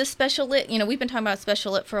like with the special lit. We've been talking about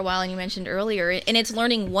special lit for a while, and you mentioned earlier, and it's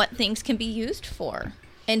learning what things can be used for,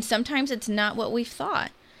 and sometimes it's not what we've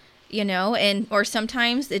thought, or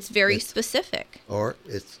sometimes it's very specific, or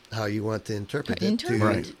it's how you want to interpret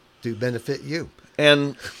it to benefit you.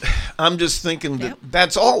 And I'm just thinking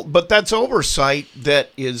that's all, but that's oversight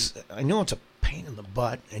that is, I know it's a pain in the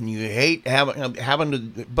butt and you hate having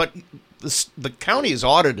to, but the county is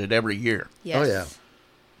audited every year. Yes. Oh, yeah.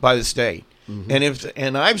 By the state. Mm-hmm.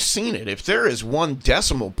 And I've seen it. If there is one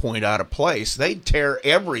decimal point out of place, they tear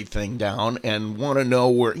everything down and want to know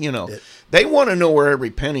where, they want to know where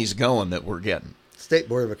every penny's going that we're getting. State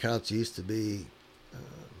Board of Accounts used to be,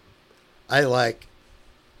 I like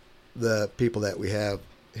the people that we have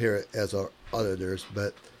here as our auditors,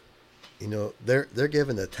 but they're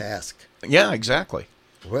given a task. Yeah, exactly.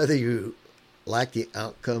 Whether you like the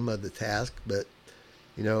outcome of the task, but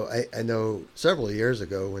I know several years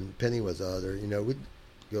ago when Penny was auditor, we'd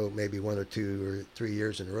go maybe 1 or 2 or 3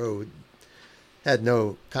 years in a row, had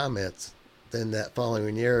no comments. Then that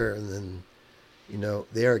following year, and then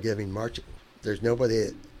they are giving marching. There's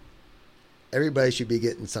nobody. Everybody should be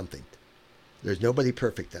getting something. There's nobody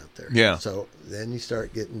perfect out there. Yeah. So then you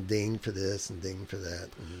start getting dinged for this and dinged for that.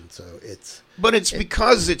 And so it's... But it's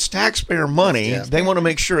because it's taxpayer money. Yeah. They want to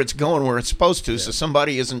make sure it's going where it's supposed to, so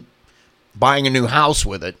somebody isn't buying a new house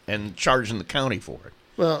with it and charging the county for it.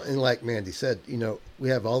 Well, and like Mandy said, we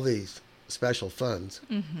have all these special funds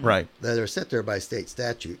Right. that are set there by state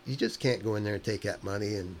statute. You just can't go in there and take that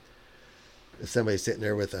money. And if somebody's sitting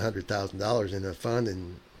there with $100,000 in a fund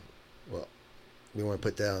and, well, we want to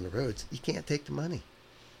put that on the roads, you can't take the money.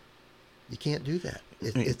 You can't do that.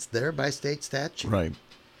 It's there by state statute. Right.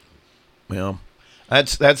 Well,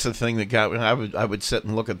 that's the thing that got me. I would sit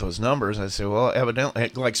and look at those numbers. I say, well, evidently,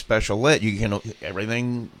 like special lit,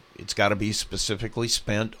 everything. It's got to be specifically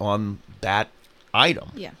spent on that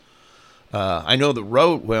item. Yeah. I know the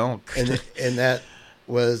road well, and that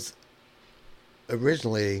was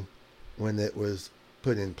originally when it was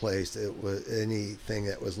put in place. It was anything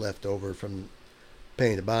that was left over from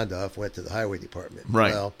paying the bond off went to the highway department.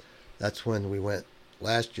 Right. Well, that's when we went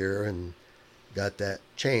last year and got that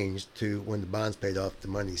changed to when the bond's paid off, the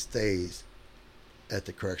money stays at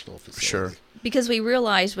the correctional facility. Sure. Because we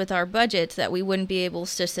realized with our budgets that we wouldn't be able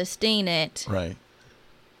to sustain it right.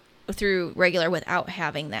 through regular without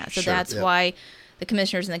having that. So Sure. that's why the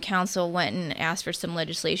commissioners and the council went and asked for some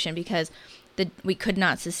legislation, because we could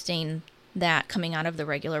not sustain that coming out of the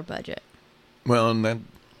regular budget. Well, and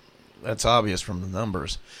that's obvious from the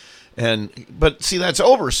numbers. But see, that's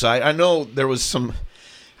oversight. I know there was some.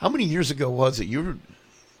 How many years ago was it?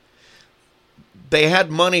 They had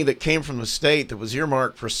money that came from the state that was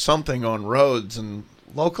earmarked for something on roads, and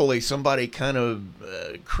locally somebody kind of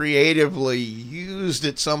creatively used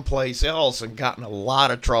it someplace else and got in a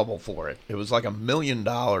lot of trouble for it. It was like $1 million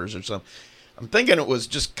or something. I'm thinking it was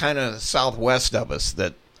just kind of southwest of us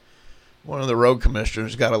that one of the road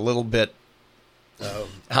commissioners got a little bit,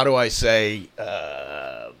 how do I say,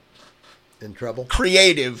 in trouble,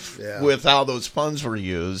 creative with how those funds were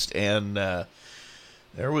used, and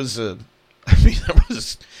there was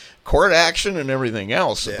court action and everything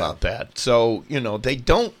else about that. So they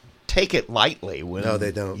don't take it lightly when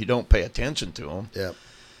they don't. You don't pay attention to them. Yep.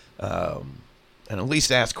 And at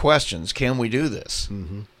least ask questions. Can we do this?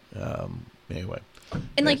 Mm-hmm. Anyway.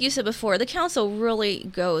 And like you said before, the council really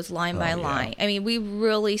goes line by line. I mean, we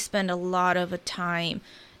really spend a lot of time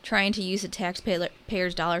trying to use the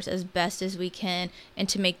taxpayers' dollars as best as we can and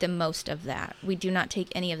to make the most of that. We do not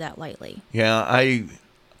take any of that lightly. Yeah,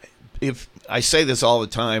 if I say this all the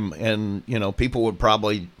time, and people would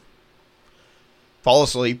probably fall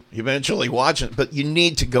asleep eventually watching it, but you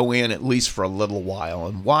need to go in at least for a little while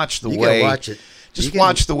and watch the way. Watch it. Just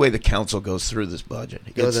watch the way the council goes through this budget.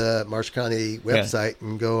 Go to the Marshall County website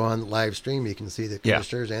and go on live stream. You can see the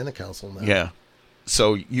commissioners and the council now. Yeah.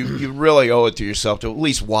 So you really owe it to yourself to at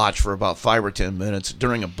least watch for about 5 or 10 minutes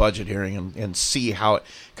during a budget hearing and see how it,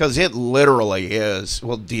 because it literally is,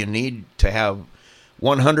 well, do you need to have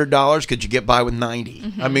 $100? Could you get by with 90?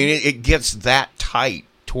 Mm-hmm. I mean, it gets that tight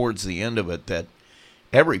towards the end of it that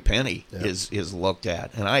every penny is looked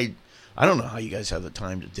at. And I don't know how you guys have the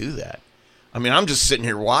time to do that. I mean, I'm just sitting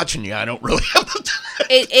here watching you. I don't really have the time.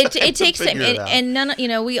 It takes time, and none.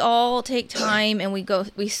 We all take time, and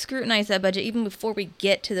we scrutinize that budget even before we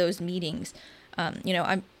get to those meetings. Some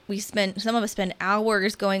of us spend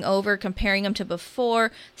hours going over, comparing them to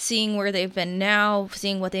before, seeing where they've been now,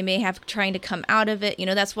 seeing what they may have trying to come out of it.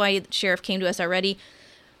 That's why the sheriff came to us already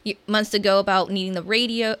months ago about needing the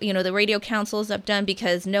radio, the radio councils up done,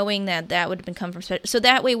 because knowing that would have been come from special. So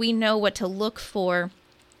that way we know what to look for,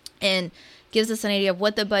 and gives us an idea of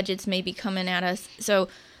what the budgets may be coming at us. So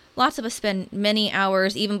lots of us spend many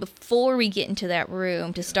hours even before we get into that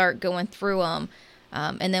room to start going through them.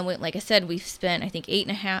 And then, like I said, we've spent, I think,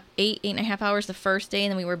 8.5 hours the first day,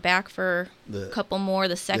 and then we were back for a couple more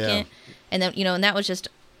the second. And then, and that was just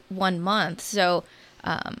 1 month. So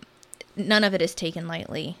none of it is taken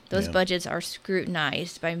lightly. Those budgets are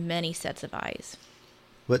scrutinized by many sets of eyes.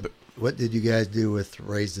 What did you guys do with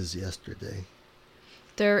raises yesterday?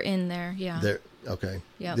 They're in there, Okay.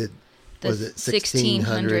 Yeah. Was it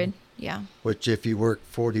 1,600? Yeah. Which, if you work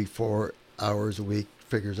 44 hours a week,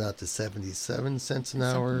 figures out to 77 cents an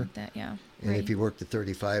hour. Like that, yeah. And if you work the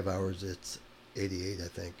 35 hours, it's 88, I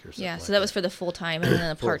think, or something. Yeah. So that was for the full time, and then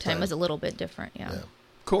the part time was a little bit different. Yeah.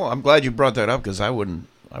 Cool. I'm glad you brought that up, because I wouldn't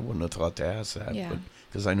have thought to ask that. Yeah.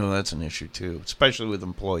 Because I know that's an issue too, especially with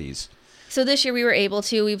employees. So this year we were able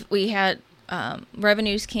to. We had.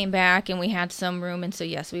 Revenues came back, and we had some room, and so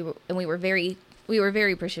yes, we were very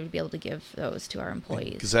appreciative to be able to give those to our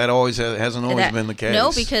employees. Because that hasn't always been the case.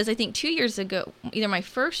 No, because I think 2 years ago, either my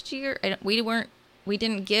first year, we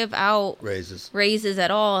didn't give out raises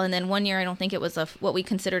at all, and then 1 year I don't think it was what we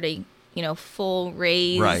considered a full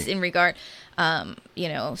raise in regard,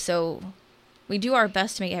 so we do our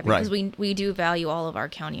best to make it happen because we do value all of our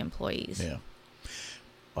county employees. Yeah.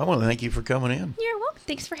 I want to thank you for coming in. You're welcome.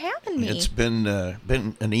 Thanks for having me. It's been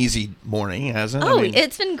an easy morning, hasn't it? Oh,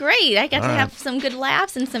 it's been great. I got to have some good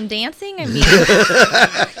laughs and some dancing. I mean,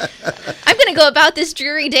 I'm going to go about this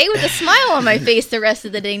dreary day with a smile on my face the rest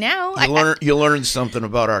of the day now. You learned something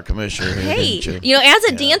about our commissioner. Hey, as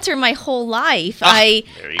a dancer my whole life, I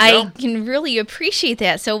can really appreciate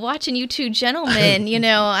that. So watching you two gentlemen,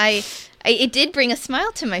 it did bring a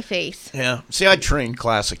smile to my face. Yeah. See, I trained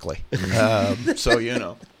classically,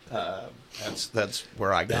 so that's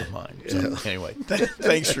where I got mine. So anyway,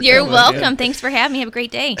 thanks for. You're welcome. Thanks for having me. Have a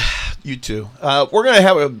great day. You too. We're gonna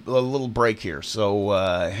have a little break here, so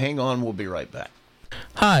hang on. We'll be right back.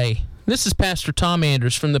 Hi. This is Pastor Tom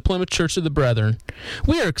Anders from the Plymouth Church of the Brethren.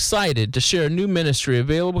 We are excited to share a new ministry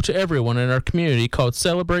available to everyone in our community called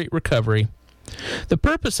Celebrate Recovery. The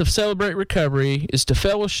purpose of Celebrate Recovery is to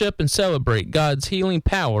fellowship and celebrate God's healing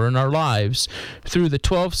power in our lives through the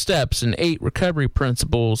 12 steps and 8 recovery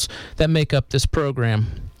principles that make up this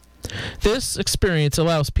program. This experience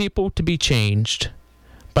allows people to be changed.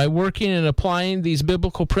 By working and applying these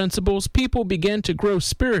biblical principles, people begin to grow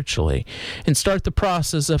spiritually and start the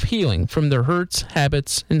process of healing from their hurts,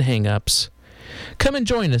 habits, and hang-ups. Come and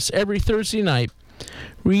join us every Thursday night.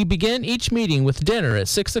 We begin each meeting with dinner at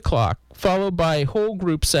 6 o'clock, followed by a whole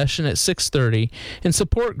group session at 6:30, and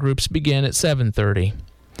support groups begin at 7:30.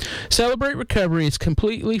 Celebrate Recovery is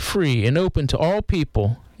completely free and open to all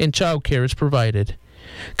people, and child care is provided.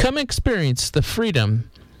 Come experience the freedom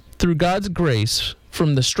through God's grace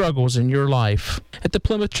from the struggles in your life at the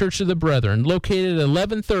Plymouth Church of the Brethren, located at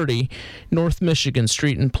 1130 North Michigan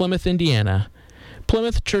Street in Plymouth, Indiana.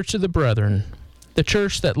 Plymouth Church of the Brethren, the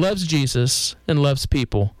church that loves Jesus and loves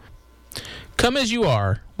people. Come as you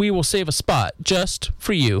are. We will save a spot just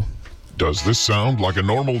for you. Does this sound like a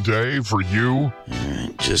normal day for you?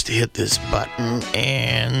 Just hit this button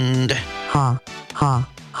and... Ha, ha,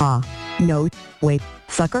 ha. No, wait,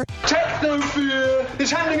 sucker. Techno fear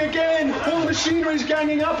is happening again. All the machinery is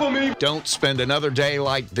ganging up on me. Don't spend another day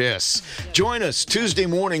like this. Join us Tuesday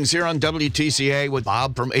mornings here on WTCA with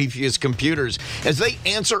Bob from Atheist Computers as they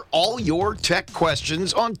answer all your tech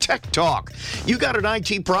questions on Tech Talk. You got an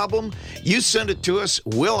IT problem? You send it to us.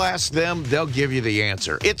 We'll ask them. They'll give you the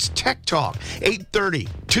answer. It's Tech Talk, 8:30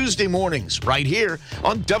 Tuesday mornings right here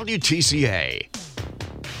on WTCA.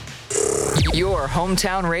 Your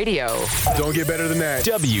hometown radio. Don't get better than that.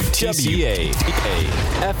 WTCA,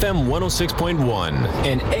 FM 106.1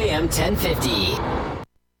 and AM 1050.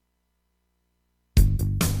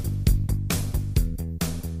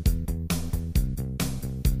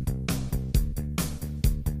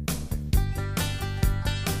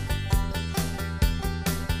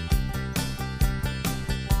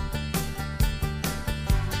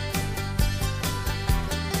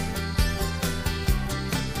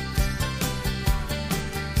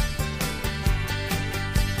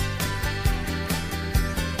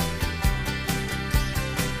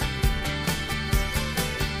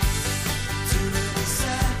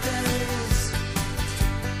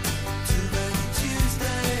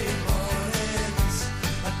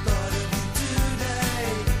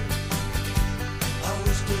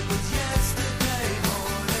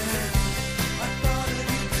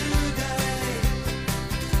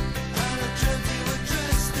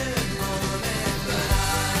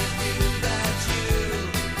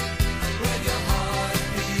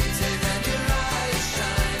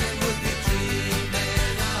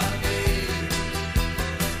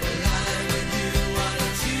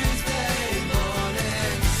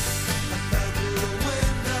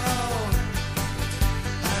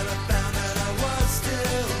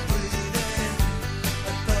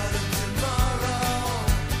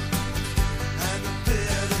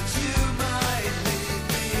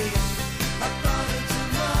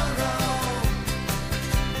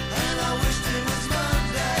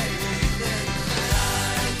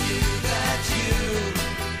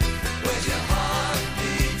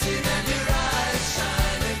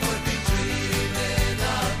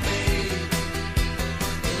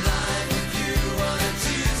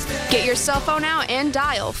 Get your cell phone out and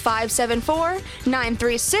dial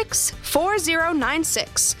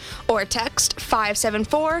 574-936-4096 or text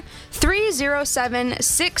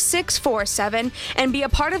 574-307-6647 and be a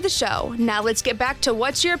part of the show. Now let's get back to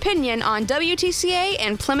What's Your Opinion on WTCA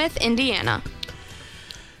and Plymouth, Indiana.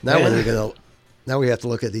 Now we have to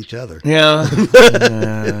look at each other. Yeah.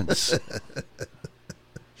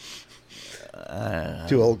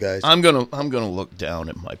 Two old guys. I'm gonna look down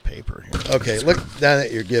at my paper here. Okay, look down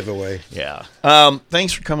at your giveaway. Yeah.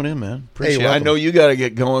 Thanks for coming in, man. Appreciate it. I know you got to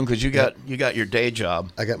get going because you got your day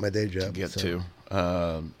job. I got my day job to get to.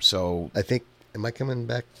 So I think, am I coming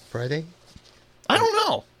back Friday? I don't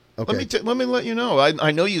know. Okay. Let me let you know.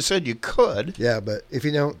 I know you said you could. Yeah, but if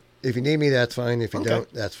you need me, that's fine. If you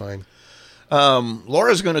don't, that's fine.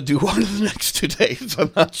 Laura's going to do one of the next 2 days.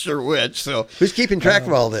 I'm not sure which. So who's keeping track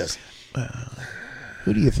of all this?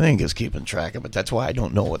 Who do you think is keeping track of it? That's why I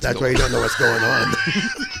don't know what's going on. That's why you don't know what's going on.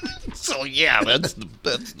 So, yeah, that's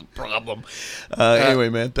the problem. Anyway,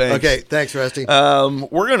 man, thanks. Okay, thanks, Rusty.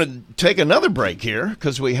 We're going to take another break here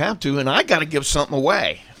because we have to, and I got to give something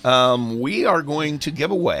away. We are going to give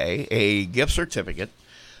away a gift certificate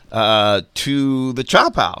to the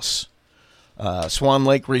Chop House, Swan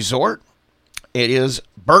Lake Resort. It is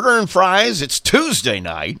burger and fries. It's Tuesday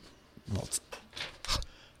night. Well,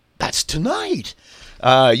 that's tonight.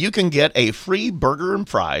 You can get a free burger and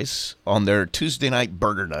fries on their Tuesday night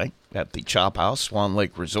burger night at the Chop House, Swan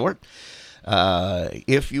Lake Resort.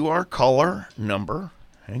 If you are caller number,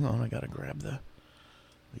 hang on, I got to grab the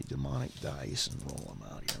demonic dice and roll them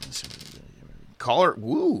out here. Caller,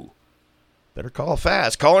 better call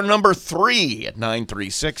fast. Caller number 3 at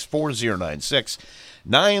 936-4096.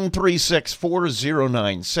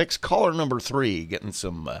 936-4096. Caller number 3 getting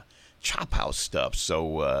some Chop House stuff,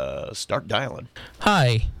 so start dialing.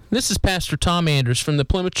 Hi, this is Pastor Tom Anders from the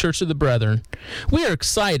Plymouth Church of the Brethren. We are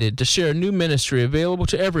excited to share a new ministry available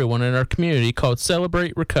to everyone in our community called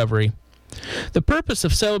Celebrate Recovery. The purpose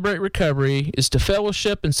of Celebrate Recovery is to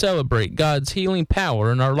fellowship and celebrate God's healing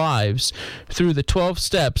power in our lives through the 12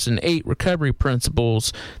 steps and 8 recovery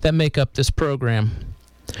principles that make up this program.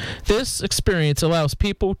 This experience allows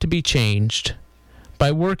people to be changed.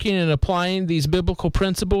 By working and applying these biblical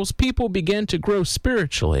principles, people begin to grow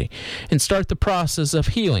spiritually and start the process of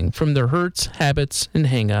healing from their hurts, habits, and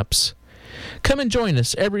hang-ups. Come and join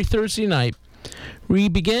us every Thursday night. We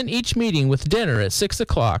begin each meeting with dinner at 6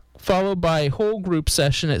 o'clock, followed by a whole group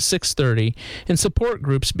session at 6:30, and support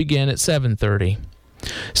groups begin at 7:30.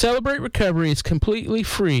 Celebrate Recovery is completely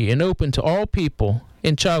free and open to all people,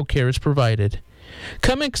 and child care is provided.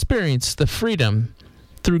 Come experience the freedom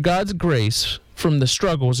through God's grace from the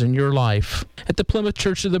struggles in your life at the Plymouth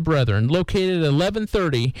Church of the Brethren, located at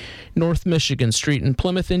 1130 North Michigan Street in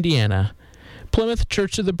Plymouth, Indiana. Plymouth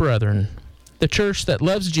Church of the Brethren, the church that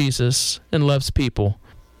loves Jesus and loves people.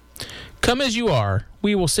 Come as you are.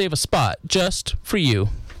 We will save a spot just for you.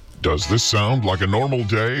 Does this sound like a normal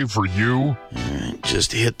day for you?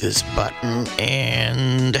 Just hit this button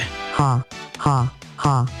and... Ha, ha,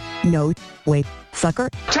 ha. No, wait, sucker.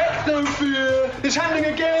 Technofear! It's happening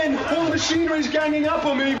again! All the machinery's ganging up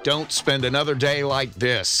on me! Don't spend another day like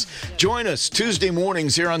this. Join us Tuesday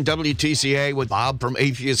mornings here on WTCA with Bob from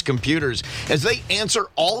Atheist Computers as they answer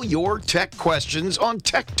all your tech questions on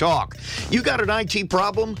Tech Talk. You got an IT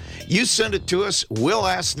problem? You send it to us. We'll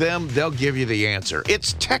ask them. They'll give you the answer.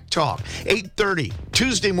 It's Tech Talk, 8:30,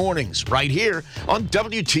 Tuesday mornings, right here on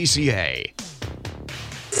WTCA.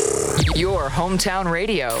 Your hometown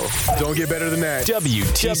radio. Don't get better than that.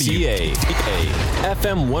 WTCA,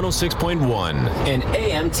 FM 106.1 and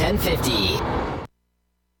AM 1050.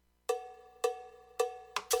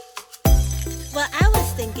 Well, I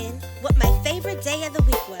was thinking what my favorite day of the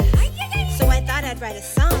week was. So I thought I'd write a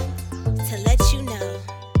song to let you know.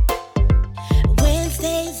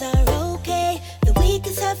 Wednesdays are okay. The week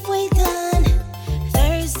is halfway done.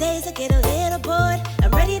 Thursdays I get a little bored.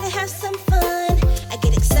 I'm ready to have some fun. I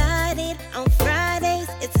get excited on Fridays,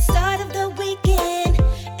 it's the start of the weekend.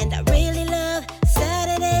 And I really love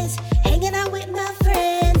Saturdays, hanging out with my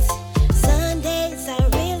friends. Sundays are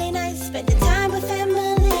really nice, spending time with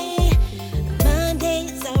family.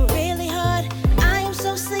 Mondays are really hard, I am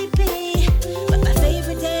so sleepy. But my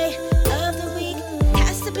favorite day of the week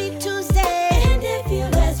has to be Tuesday. And if you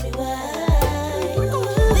ask me why,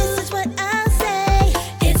 this is what I'll say.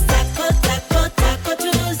 It's Taco, Taco, Taco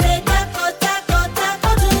Tuesday.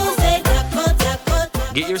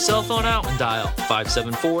 Get your cell phone out and dial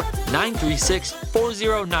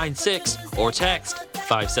 574-936-4096 or text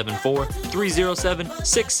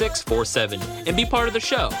 574-307-6647 and be part of the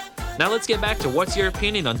show. Now let's get back to What's Your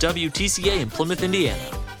Opinion on WTCA in Plymouth, Indiana.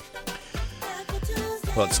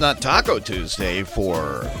 Well, it's not Taco Tuesday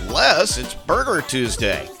for Les, it's Burger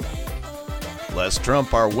Tuesday. Les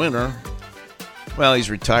Trump, our winner. Well, he's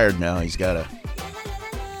retired now. He's got to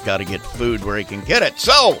get food where he can get it.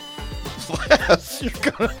 So, Les, you're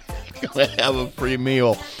gonna have a free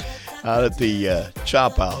meal out at the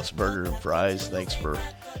Chop House, burger and fries. Thanks for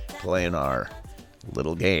playing our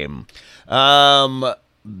little game.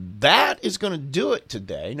 That is going to do it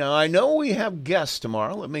today. Now, I know we have guests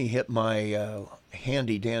tomorrow. Let me hit my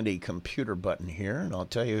handy-dandy computer button here, and I'll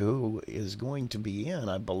tell you who is going to be in.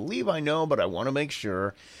 I believe I know, but I want to make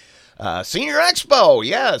sure. Senior Expo,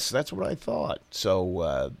 yes, that's what I thought.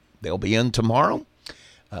 So they'll be in tomorrow.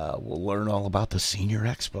 We'll learn all about the Senior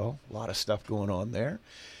Expo. A lot of stuff going on there.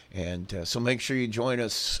 And so make sure you join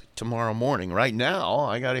us tomorrow morning. Right now,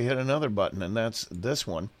 I got to hit another button, and that's this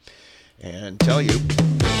one. And tell you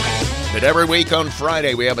that every week on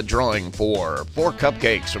Friday, we have a drawing for 4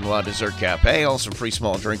 cupcakes from La Dessert Cafe, also free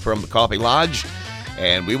small drink from the Coffee Lodge.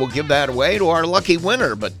 And we will give that away to our lucky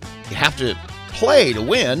winner. But you have to play to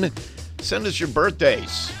win. Send us your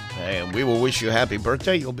birthdays, and we will wish you a happy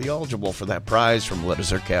birthday. You'll be eligible for that prize from Le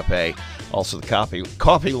Dessert Cafe, also the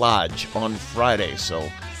Coffee Lodge on Friday. So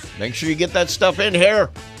make sure you get that stuff in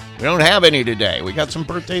here. We don't have any today. We got some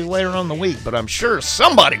birthdays later on the week, but I'm sure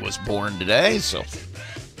somebody was born today, so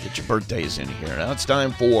get your birthdays in here. Now it's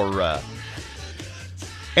time for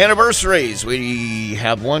anniversaries. We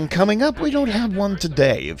have one coming up. We don't have one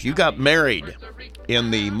today. If you got married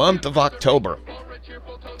in the month of October,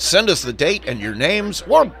 send us the date and your names.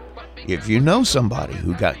 Or if you know somebody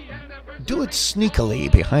who do it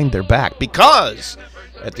sneakily behind their back, because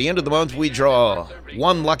at the end of the month we draw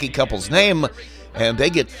one lucky couple's name, and they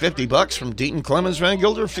get $50 from Deaton Clemens Van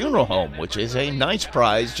Gilder Funeral Home, which is a nice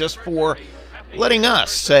prize just for letting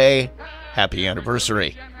us say happy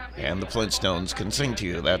anniversary. And the Flintstones can sing to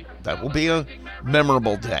you. That will be a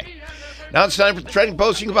memorable day. Now it's time for the Trading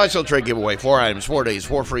Post. You can buy, sell, trade, giveaway. 4 items, 4 days,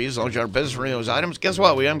 4 free, as long as you're on business for those items. Guess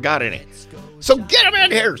what? We haven't got any. So get them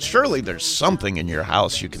in here. Surely there's something in your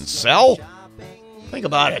house you can sell. Think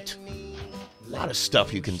about it. A lot of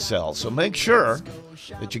stuff you can sell. So make sure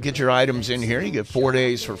that you get your items in here. You get 4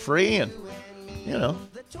 days for free, and, you know,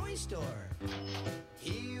 it's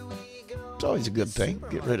always a good thing.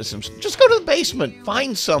 Get rid of some. Just go to the basement.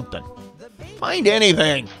 Find something. Find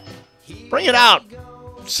anything. Bring it out.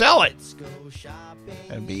 Sell it.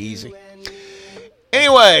 That'd be easy.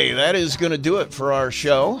 Anyway, that is going to do it for our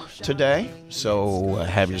show today. So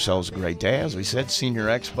have yourselves a great day. As we said, Senior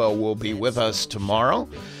Expo will be with us tomorrow.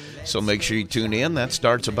 So make sure you tune in. That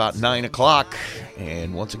starts about 9 o'clock.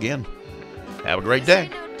 And once again, have a great day.